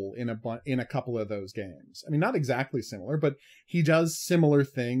role in a couple of those games. I mean, not exactly similar, but he does similar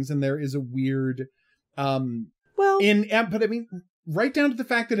things, and there is a weird but I mean, right down to the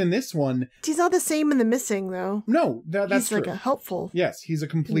fact that in this one, he's not the same in the Missing, though. No, that's he's true. Like a helpful. Yes, he's a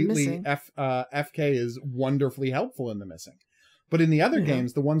completely FK is wonderfully helpful in the Missing, but in the other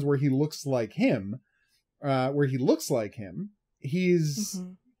games, the ones where he looks like him, he's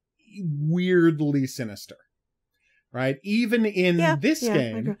weirdly sinister, right? Even in this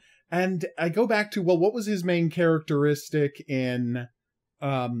game, and I go back to, well, what was his main characteristic in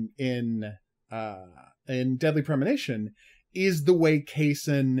Deadly Premonition? Is the way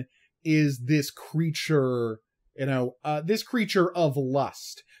Kaysen is this creature, this creature of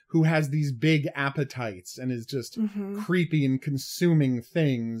lust who has these big appetites and is just creepy and consuming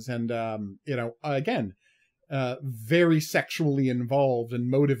things, and again, very sexually involved and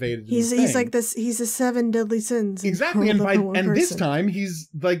motivated. He's like this. He's the 7 deadly sins. Exactly, and this time he's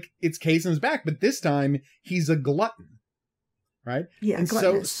like, it's Kaysen's back, but this time he's a glutton, right? Yeah, and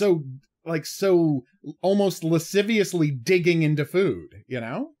gluttonous. so almost lasciviously digging into food,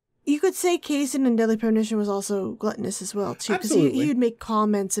 You could say Kaysen in Deadly Premonition was also gluttonous as well, too. Because he would make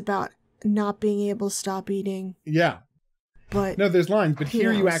comments about not being able to stop eating. Yeah. But no, there's lines, but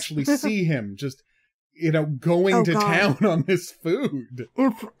here you actually see him just, going to town on this food.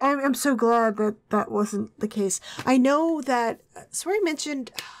 I'm so glad that wasn't the case. I know that Swery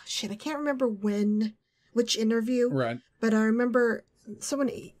mentioned, I can't remember which interview. Right. But I remember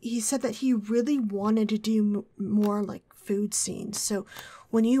he said that he really wanted to do more like food scenes. So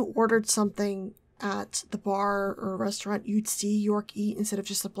when you ordered something at the bar or restaurant, you'd see York eat instead of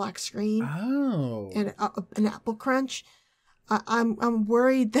just a black screen. Oh. And an apple crunch. I'm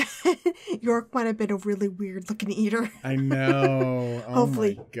worried that York might have been a really weird looking eater. I know. Oh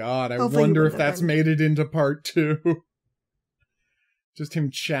hopefully, my God. I wonder if that's made it into part 2. Just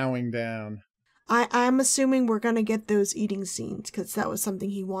him chowing down. I'm assuming we're gonna get those eating scenes because that was something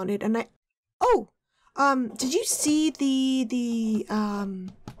he wanted. And did you see the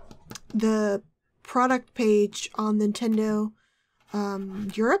product page on Nintendo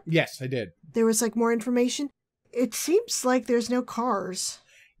Europe. Yes, I did. There was like more information. It seems like there's no cars.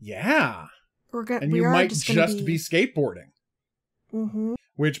 Yeah. And we you are might just be skateboarding. Mm-hmm.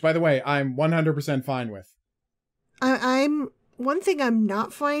 Which, by the way, I'm 100% fine with. One thing I'm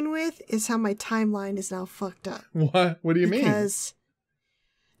not fine with is how my timeline is now fucked up. What? What do you mean? Because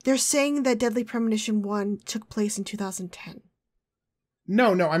they're saying that Deadly Premonition 1 took place in 2010.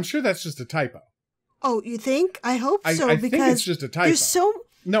 No, I'm sure that's just a typo. Oh, you think? I hope so. I think it's just a typo.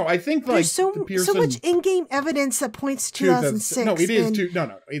 No, I think like there's so much in-game evidence that points to 2006. No, it is.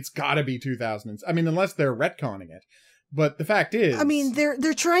 No, it's got to be 2000. I mean, unless they're retconning it. But the fact is, I mean,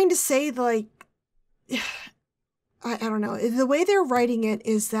 they're trying to say like, I don't know. The way they're writing it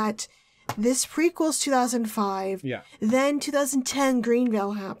is that this prequel's 2005. Yeah. Then 2010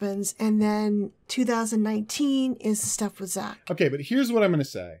 Greenvale happens, and then 2019 is the stuff with Zach. Okay, but here's what I'm going to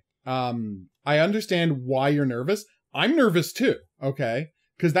say. I understand why you're nervous. I'm nervous too. Okay.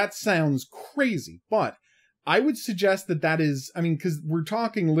 Because that sounds crazy, but I would suggest that is, I mean, because we're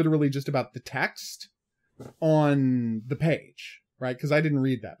talking literally just about the text on the page, right? Because I didn't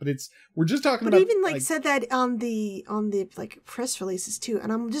read that, but we're just talking about. But even like said that on the like press releases too,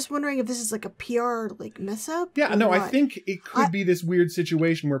 and I'm just wondering if this is like a PR like mess up. Yeah, no, what? I think it could be this weird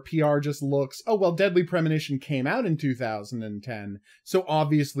situation where PR just looks, oh well, Deadly Premonition came out in 2010, so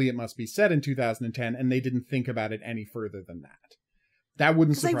obviously it must be set in 2010, and they didn't think about it any further than that. That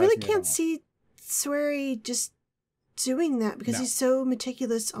wouldn't surprise me. I really can't see Swery just doing that because he's so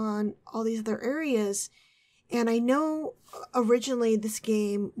meticulous on all these other areas. And I know originally this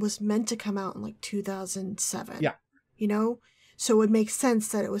game was meant to come out in like 2007. Yeah. You know? So it would make sense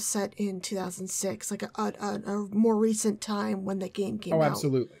that it was set in 2006, like a more recent time when the game came out. Oh,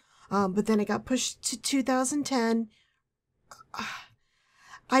 absolutely. But then it got pushed to 2010.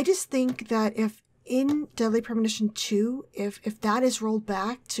 I just think that if in Deadly Premonition 2, if that is rolled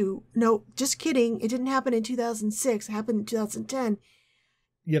back to, no, just kidding, it didn't happen in 2006, it happened in 2010.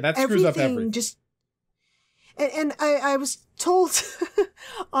 Yeah, that screws up everything. Just, and I was told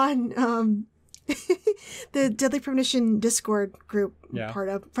on the Deadly Premonition Discord group part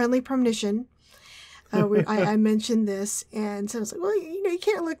of Friendly Premonition, where I mentioned this, and so I was like, well, you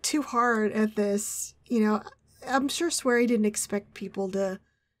can't look too hard at this. I'm sure Swery didn't expect people to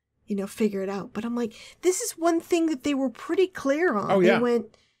figure it out. But I'm like, this is one thing that they were pretty clear on. Oh, yeah. They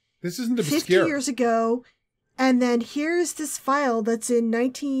went, this isn't obscure. 50 years ago, and then here's this file that's in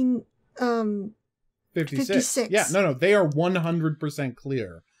 1956. Yeah, no, they are 100%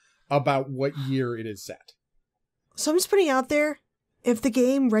 clear about what year it is set. So I'm just putting out there, if the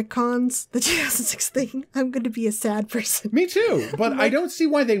game retcons the 2006 thing, I'm going to be a sad person. Me too, but I don't see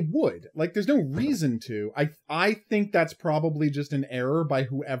why they would. Like, there's no reason to. I think that's probably just an error by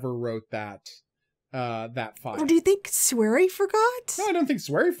whoever wrote that file. Or do you think Swery forgot? No, I don't think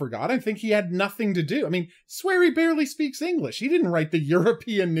Swery forgot. I think he had nothing to do. I mean, Swery barely speaks English. He didn't write the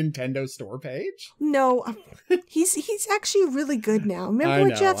European Nintendo store page. No, he's actually really good now. Remember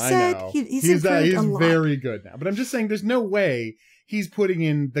what Jeff said? He's improved a lot. He's very good now. But I'm just saying, there's no way he's putting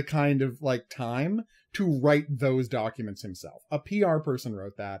in the kind of like time to write those documents himself. A PR person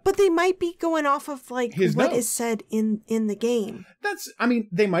wrote that. But they might be going off of like his what notes is said in the game.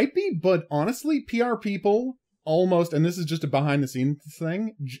 They might be, but honestly, PR people almost, and this is just a behind the scenes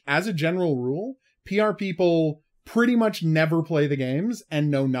thing, as a general rule, PR people pretty much never play the games and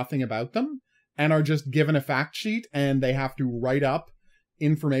know nothing about them and are just given a fact sheet and they have to write up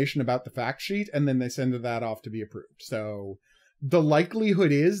information about the fact sheet and then they send that off to be approved. So the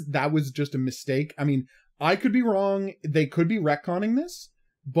likelihood is that was just a mistake. I mean, I could be wrong. They could be retconning this,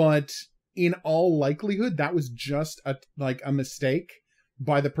 but in all likelihood, that was just a mistake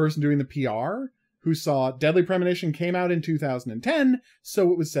by the person doing the PR who saw Deadly Premonition came out in 2010,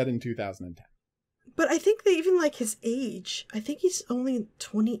 so it was set in 2010. But I think they even like his age. I think he's only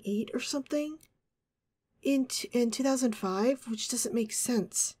 28 or something in 2005, which doesn't make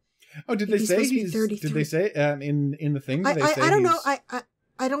sense. Oh, did they say he's 33? Did they say in the thing? I don't know.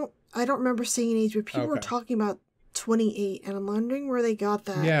 I don't remember saying an age, but people were talking about 28, and I'm wondering where they got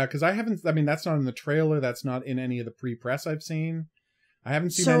that. Yeah, because I haven't. I mean, that's not in the trailer. That's not in any of the pre-press I've seen. I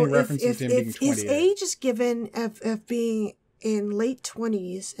haven't seen any references to him being 28. His age is given of being in late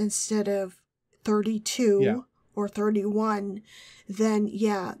 20s instead of 32 or 31, then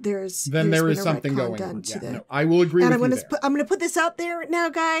there is something going on. Yeah, no, I will agree. And I'm going to put this out there now,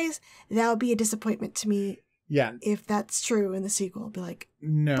 guys. That would be a disappointment to me. Yeah, if that's true in the sequel, I'll be like,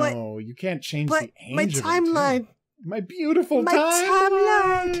 no, you can't change the age. My timeline, my beautiful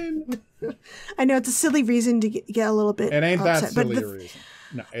timeline. I know it's a silly reason to get a little bit. It ain't upset, that silly a reason.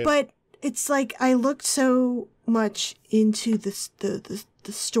 No, but it's like I looked so much into this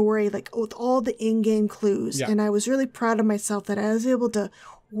the story, like with all the in-game clues, and I was really proud of myself that I was able to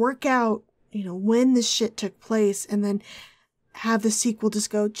work out, when this shit took place, and then have the sequel just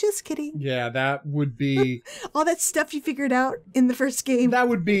go, just kidding. Yeah, that would be... all that stuff you figured out in the first game. That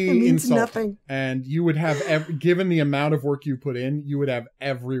would be insulting. Nothing. And you would have, given the amount of work you put in, you would have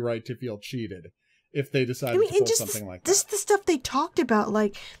every right to feel cheated if they decided to pull something like that. Just the stuff they talked about,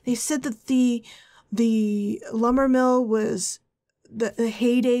 like they said that the lumber mill was... The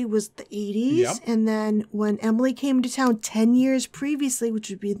heyday was the 80s, and then when Emily came to town 10 years previously, which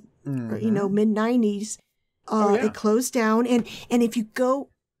would be, mid-90s, it closed down. And if you go,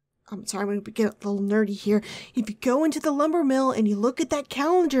 I'm sorry, I'm going to get a little nerdy here. If you go into the lumber mill and you look at that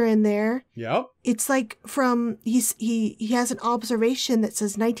calendar in there, it's like from, he has an observation that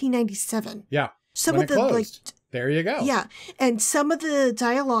says 1997. Yeah, some of the closed. There you go. Yeah, and some of the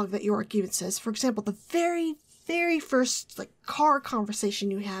dialogue that York even says, for example, the very first car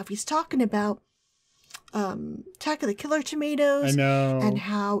conversation you have, he's talking about Attack of the Killer Tomatoes. I know. And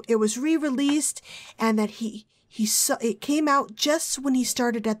how it was re-released, and that he saw it came out just when he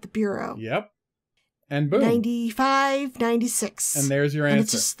started at the Bureau. Yep. And boom. 95, 96. And there's your answer. And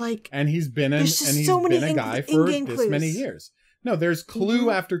it's just and he's been a guy for this many years. No, there's clue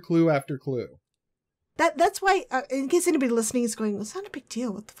after clue after clue. That's why, in case anybody listening is going, it's not a big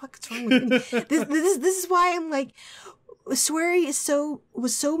deal. What the fuck is wrong with me? This is why I'm like, Swery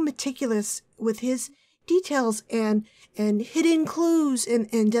was so meticulous with his details and hidden clues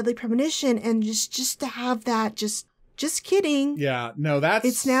in Deadly Premonition, and just to have that, just kidding. Yeah, no,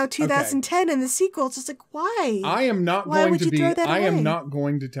 it's now 2010 and the sequel. It's just like, why? I am not going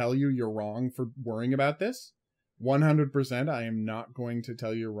to tell you you're wrong for worrying about this. 100%. I am not going to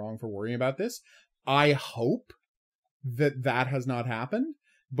tell you you're wrong for worrying about this. I hope that has not happened,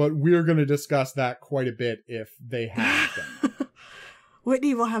 but we're going to discuss that quite a bit if they have been.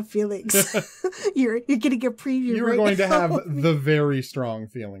 Whitney will have feelings. You're getting a preview. You're going to have the very strong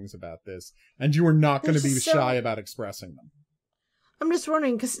feelings about this, and you are not going to be shy about expressing them. I'm just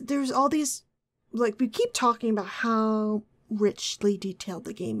wondering, because there's all these, we keep talking about how richly detailed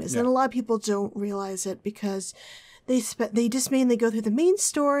the game is, and a lot of people don't realize it because they just mainly go through the main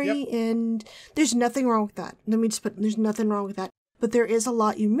story, and there's nothing wrong with that. There's nothing wrong with that. But there is a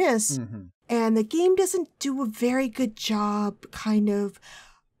lot you miss, and the game doesn't do a very good job kind of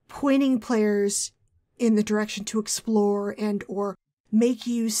pointing players in the direction to explore and or make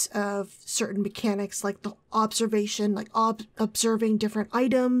use of certain mechanics like the observation, like observing different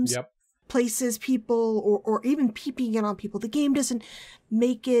items, places, people, or even peeping in on people. The game doesn't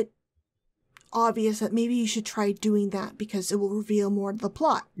make it obvious that maybe you should try doing that because it will reveal more of the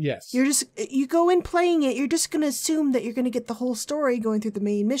plot. Yes. You go in playing it, you're just going to assume that you're going to get the whole story going through the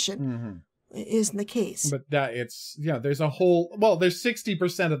main mission. It isn't the case. But there's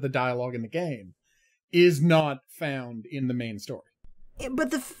 60% of the dialogue in the game is not found in the main story.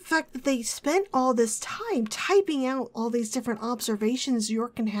 But the fact that they spent all this time typing out all these different observations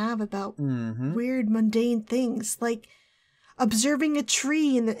York can have about weird, mundane things, like observing a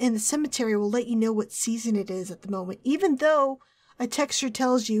tree in the cemetery will let you know what season it is at the moment, even though a texture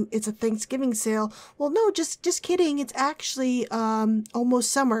tells you it's a Thanksgiving sale. Well, no, just kidding. It's actually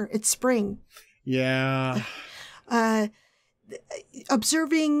almost summer. It's spring. Yeah.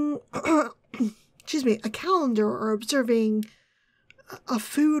 Observing, a calendar, or observing a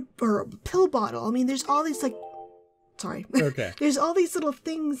food or a pill bottle. I mean, there's all these there's all these little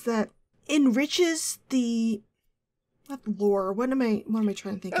things that enriches the lore. What am I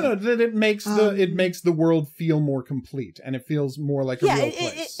trying to think of? No, that it makes the world feel more complete, and it feels more like a real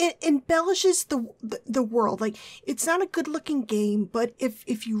place. It embellishes the world. Like, it's not a good looking game, but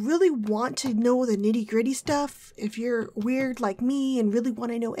if you really want to know the nitty gritty stuff, if you're weird like me and really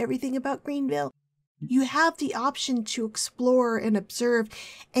want to know everything about Greenvale, you have the option to explore and observe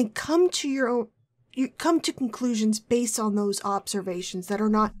and come to conclusions based on those observations that are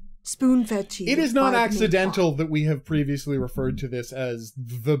not spoon-fed to you. It is not accidental that we have previously referred to this as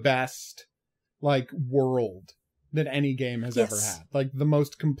the best, world that any game has ever had. Like, the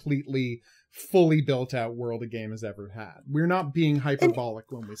most completely, fully built-out world a game has ever had. We're not being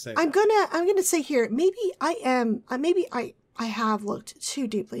hyperbolic when we say I'm that. gonna say here, maybe I have looked too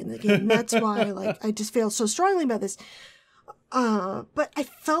deeply in the game. That's why, I just feel so strongly about this. But I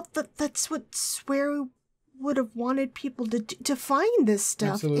felt that that's what Swery would have wanted people to find this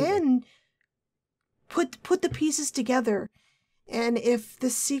stuff. Absolutely. And put the pieces together. And if the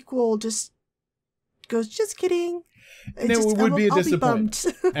sequel just goes, just kidding, it would be a disappointment.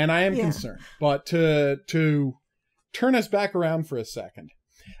 And I am concerned. But to turn us back around for a second,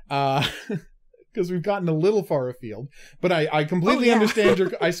 Because we've gotten a little far afield, but I completely understand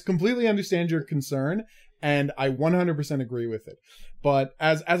your concern, and I 100% agree with it. But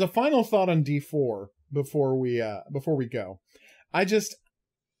as a final thought on D4 before we go, I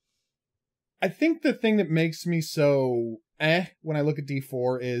think the thing that makes me so when I look at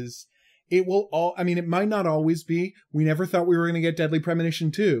D4 is it might not always be. We never thought we were going to get Deadly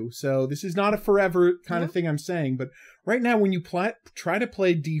Premonition 2, so this is not a forever kind of thing I'm saying. But right now, when you try to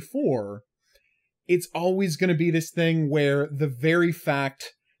play D4, it's always going to be this thing where the very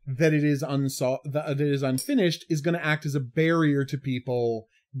fact that it is unfinished is going to act as a barrier to people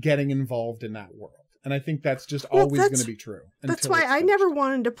getting involved in that world. And I think that's just always going to be true. That's why I never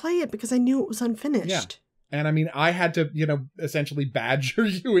wanted to play it, because I knew it was unfinished. Yeah. And I mean, I had to, essentially badger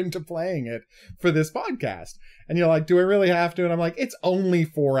you into playing it for this podcast. And you're like, do I really have to? And I'm like, it's only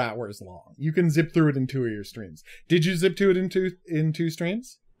 4 hours long. You can zip through it in 2 of your streams. Did you zip through it in 2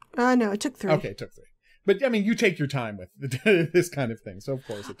 streams? No, it took 3. Okay, it took 3. But I mean, you take your time with this kind of thing. So of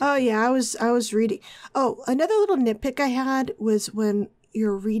course it took 3. Yeah, I was reading. Oh, another little nitpick I had was when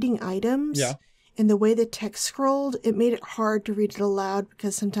you're reading items. Yeah. And the way the text scrolled, it made it hard to read it aloud,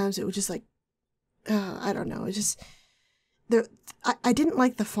 because sometimes it was just like, I don't know. It just I didn't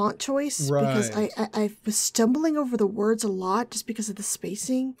like the font choice, because I was stumbling over the words a lot just because of the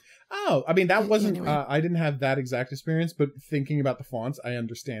spacing. Oh, I mean, that wasn't. Anyway. I didn't have that exact experience, but thinking about the fonts, I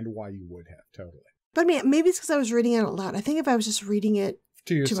understand why you would have totally. But I mean, maybe it's because I was reading it out loud. I think if I was just reading it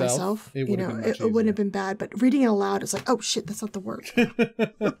to myself, it wouldn't have been bad. But reading it aloud, it's like, oh shit, that's not the word.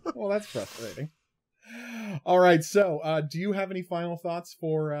 Well, that's frustrating. All right, so do you have any final thoughts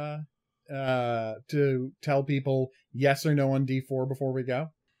for to tell people yes or no on D4 before we go?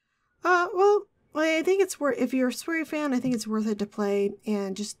 Well, I think it's worth, if you're a Swery fan, I think it's worth it to play,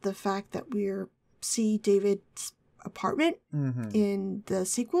 and just the fact that we're see David's apartment in the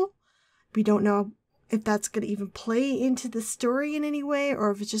sequel. We don't know if that's going to even play into the story in any way,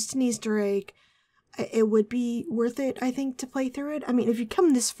 or if it's just an Easter egg. It would be worth it, I think, to play through it. I mean, if you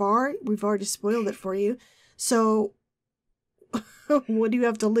come this far, we've already spoiled it for you. So what do you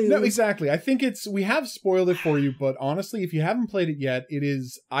have to lose? No, exactly. I think we have spoiled it for you, but honestly, if you haven't played it yet, it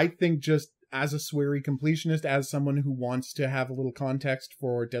is, I think, just as a Swery completionist, as someone who wants to have a little context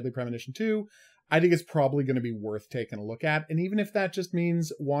for Deadly Premonition 2, I think it's probably going to be worth taking a look at. And even if that just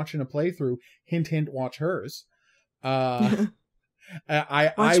means watching a playthrough, hint, hint, watch hers. I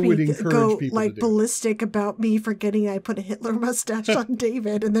would encourage people like to do ballistic about me forgetting I put a Hitler mustache on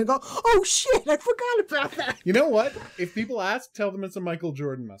David, and then go, oh shit, I forgot about that. You know what? If people ask, tell them it's a Michael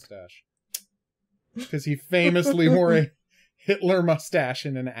Jordan mustache, because he famously wore a Hitler mustache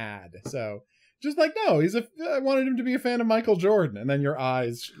in an ad. So just like, no, I wanted him to be a fan of Michael Jordan, and then your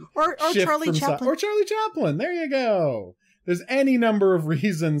eyes or Charlie Chaplin. Or Charlie Chaplin. There you go. There's any number of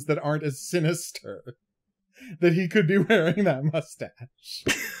reasons that aren't as sinister that he could be wearing that mustache.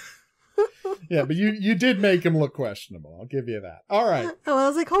 Yeah, but you did make him look questionable. I'll give you that. All right. Oh, I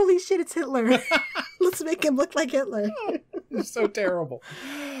was like, holy shit, it's Hitler. Let's make him look like Hitler. You're so terrible.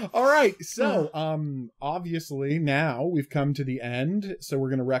 All right. So, obviously now we've come to the end. So we're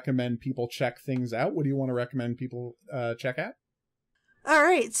going to recommend people check things out. What do you want to recommend people check out? All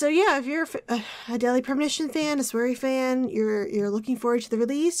right, so yeah, if you're a Deadly Premonition fan, a Swery fan, you're looking forward to the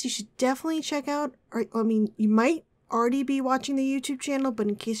release, you should definitely check out. I mean, you might already be watching the YouTube channel, but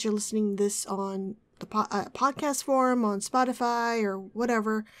in case you're listening to this on the podcast form on Spotify or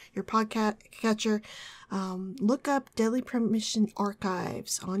whatever your podcast catcher, look up Deadly Premonition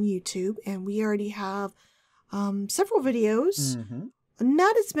Archives on YouTube, and we already have several videos.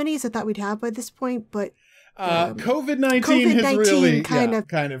 Not as many as I thought we'd have by this point, but. COVID-19 has really kind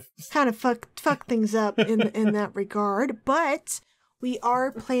of fucked things up in that regard, but we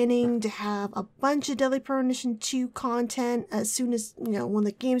are planning to have a bunch of Deadly Premonition 2 content as soon as, when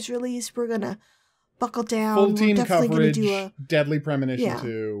the game's released. We're gonna buckle down. Full team definitely coverage, gonna do Deadly Premonition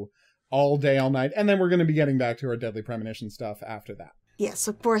 2, all day, all night, and then we're gonna be getting back to our Deadly Premonition stuff after that. Yes,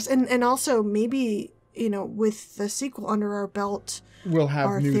 of course, and also maybe, with the sequel under our belt, we'll have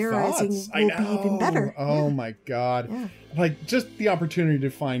our new theorizing thoughts. will be even better. Oh my god. Yeah. Like, just the opportunity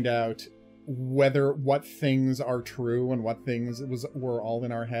to find out what things are true and what things were all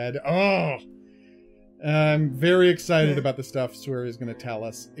in our head. Oh, I'm very excited about the stuff Swery is going to tell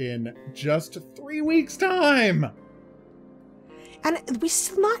us in just 3 weeks' time. And we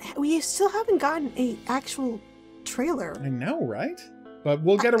still haven't gotten a actual trailer. I know, right? But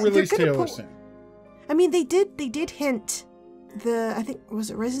we'll get a release trailer soon. I mean, they did hint. I think, was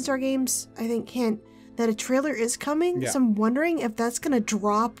it Rising Star Games? I think hint that a trailer is coming. Yeah. So I'm wondering if that's going to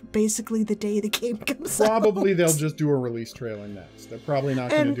drop basically the day the game comes out. Probably they'll just do a release trailer next. They're probably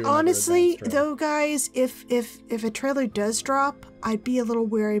not going to do And another honestly, advanced trailer. though, guys, if a trailer does drop, I'd be a little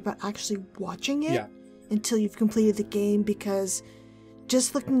wary about actually watching it until you've completed the game, because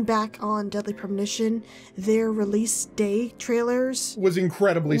just looking back on Deadly Premonition, their release day trailers was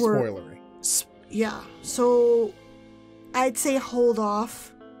incredibly spoilery. Yeah, so I'd say hold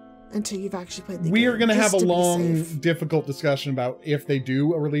off until you've actually played the game. We are going to have a just be long, safe. difficult discussion about if they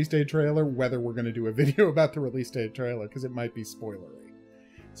do a release day trailer, whether we're going to do a video about the release day trailer, because it might be spoilery.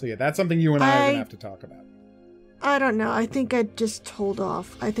 So yeah, that's something you and I are going to have to talk about. I don't know. I think I'd just hold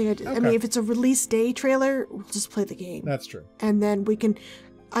off. I mean, if it's a release day trailer, we'll just play the game. That's true. And then we can,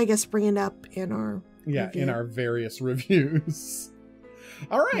 I guess, bring it up in our review. In our various reviews.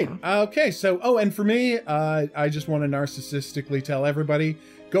 All right. Yeah. Okay. So, and for me, I just want to narcissistically tell everybody,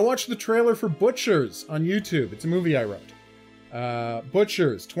 go watch the trailer for Butchers on YouTube. It's a movie I wrote.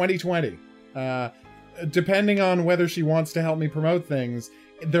 Butchers 2020. Depending on whether she wants to help me promote things,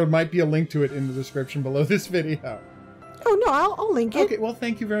 there might be a link to it in the description below this video. Oh no, I'll link it. Okay, well,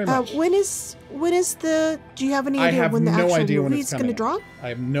 thank you very much. When is the? Do you have any idea when the actual movie is going to drop? I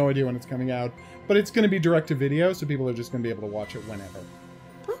have no idea when it's coming out, but it's going to be direct to video, so people are just going to be able to watch it whenever.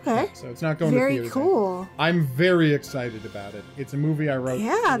 Okay. Yeah, so it's not going to theaters. Very cool. I'm very excited about it. It's a movie I wrote.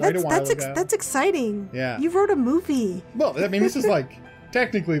 Yeah, that's exciting. Yeah. You wrote a movie. Well, I mean, this is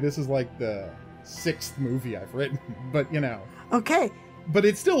technically this is like the 6th movie I've written, but Okay. But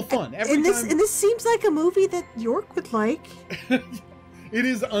it's still fun. And this seems like a movie that York would like. It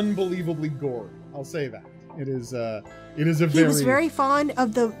is unbelievably gory. I'll say that. It is a He was very fond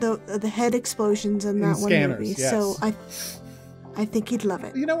of the head explosions in that one movie. Yes. So I think he'd love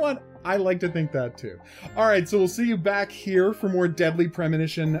it. You know what? I like to think that too. All right, so we'll see you back here for more Deadly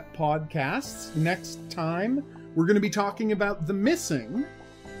Premonition podcasts. Next time, we're going to be talking about The Missing.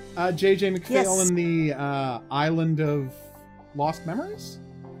 J.J. McPhail and the Island of Lost Memories?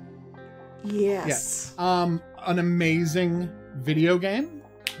 Yes. An amazing video game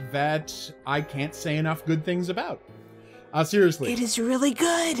that I can't say enough good things about. Seriously. It is really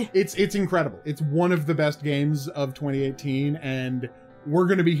good. It's incredible. It's one of the best games of 2018, and we're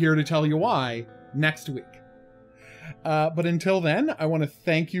going to be here to tell you why next week. But until then, I want to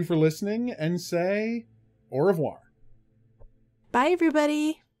thank you for listening and say au revoir. Bye,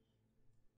 everybody.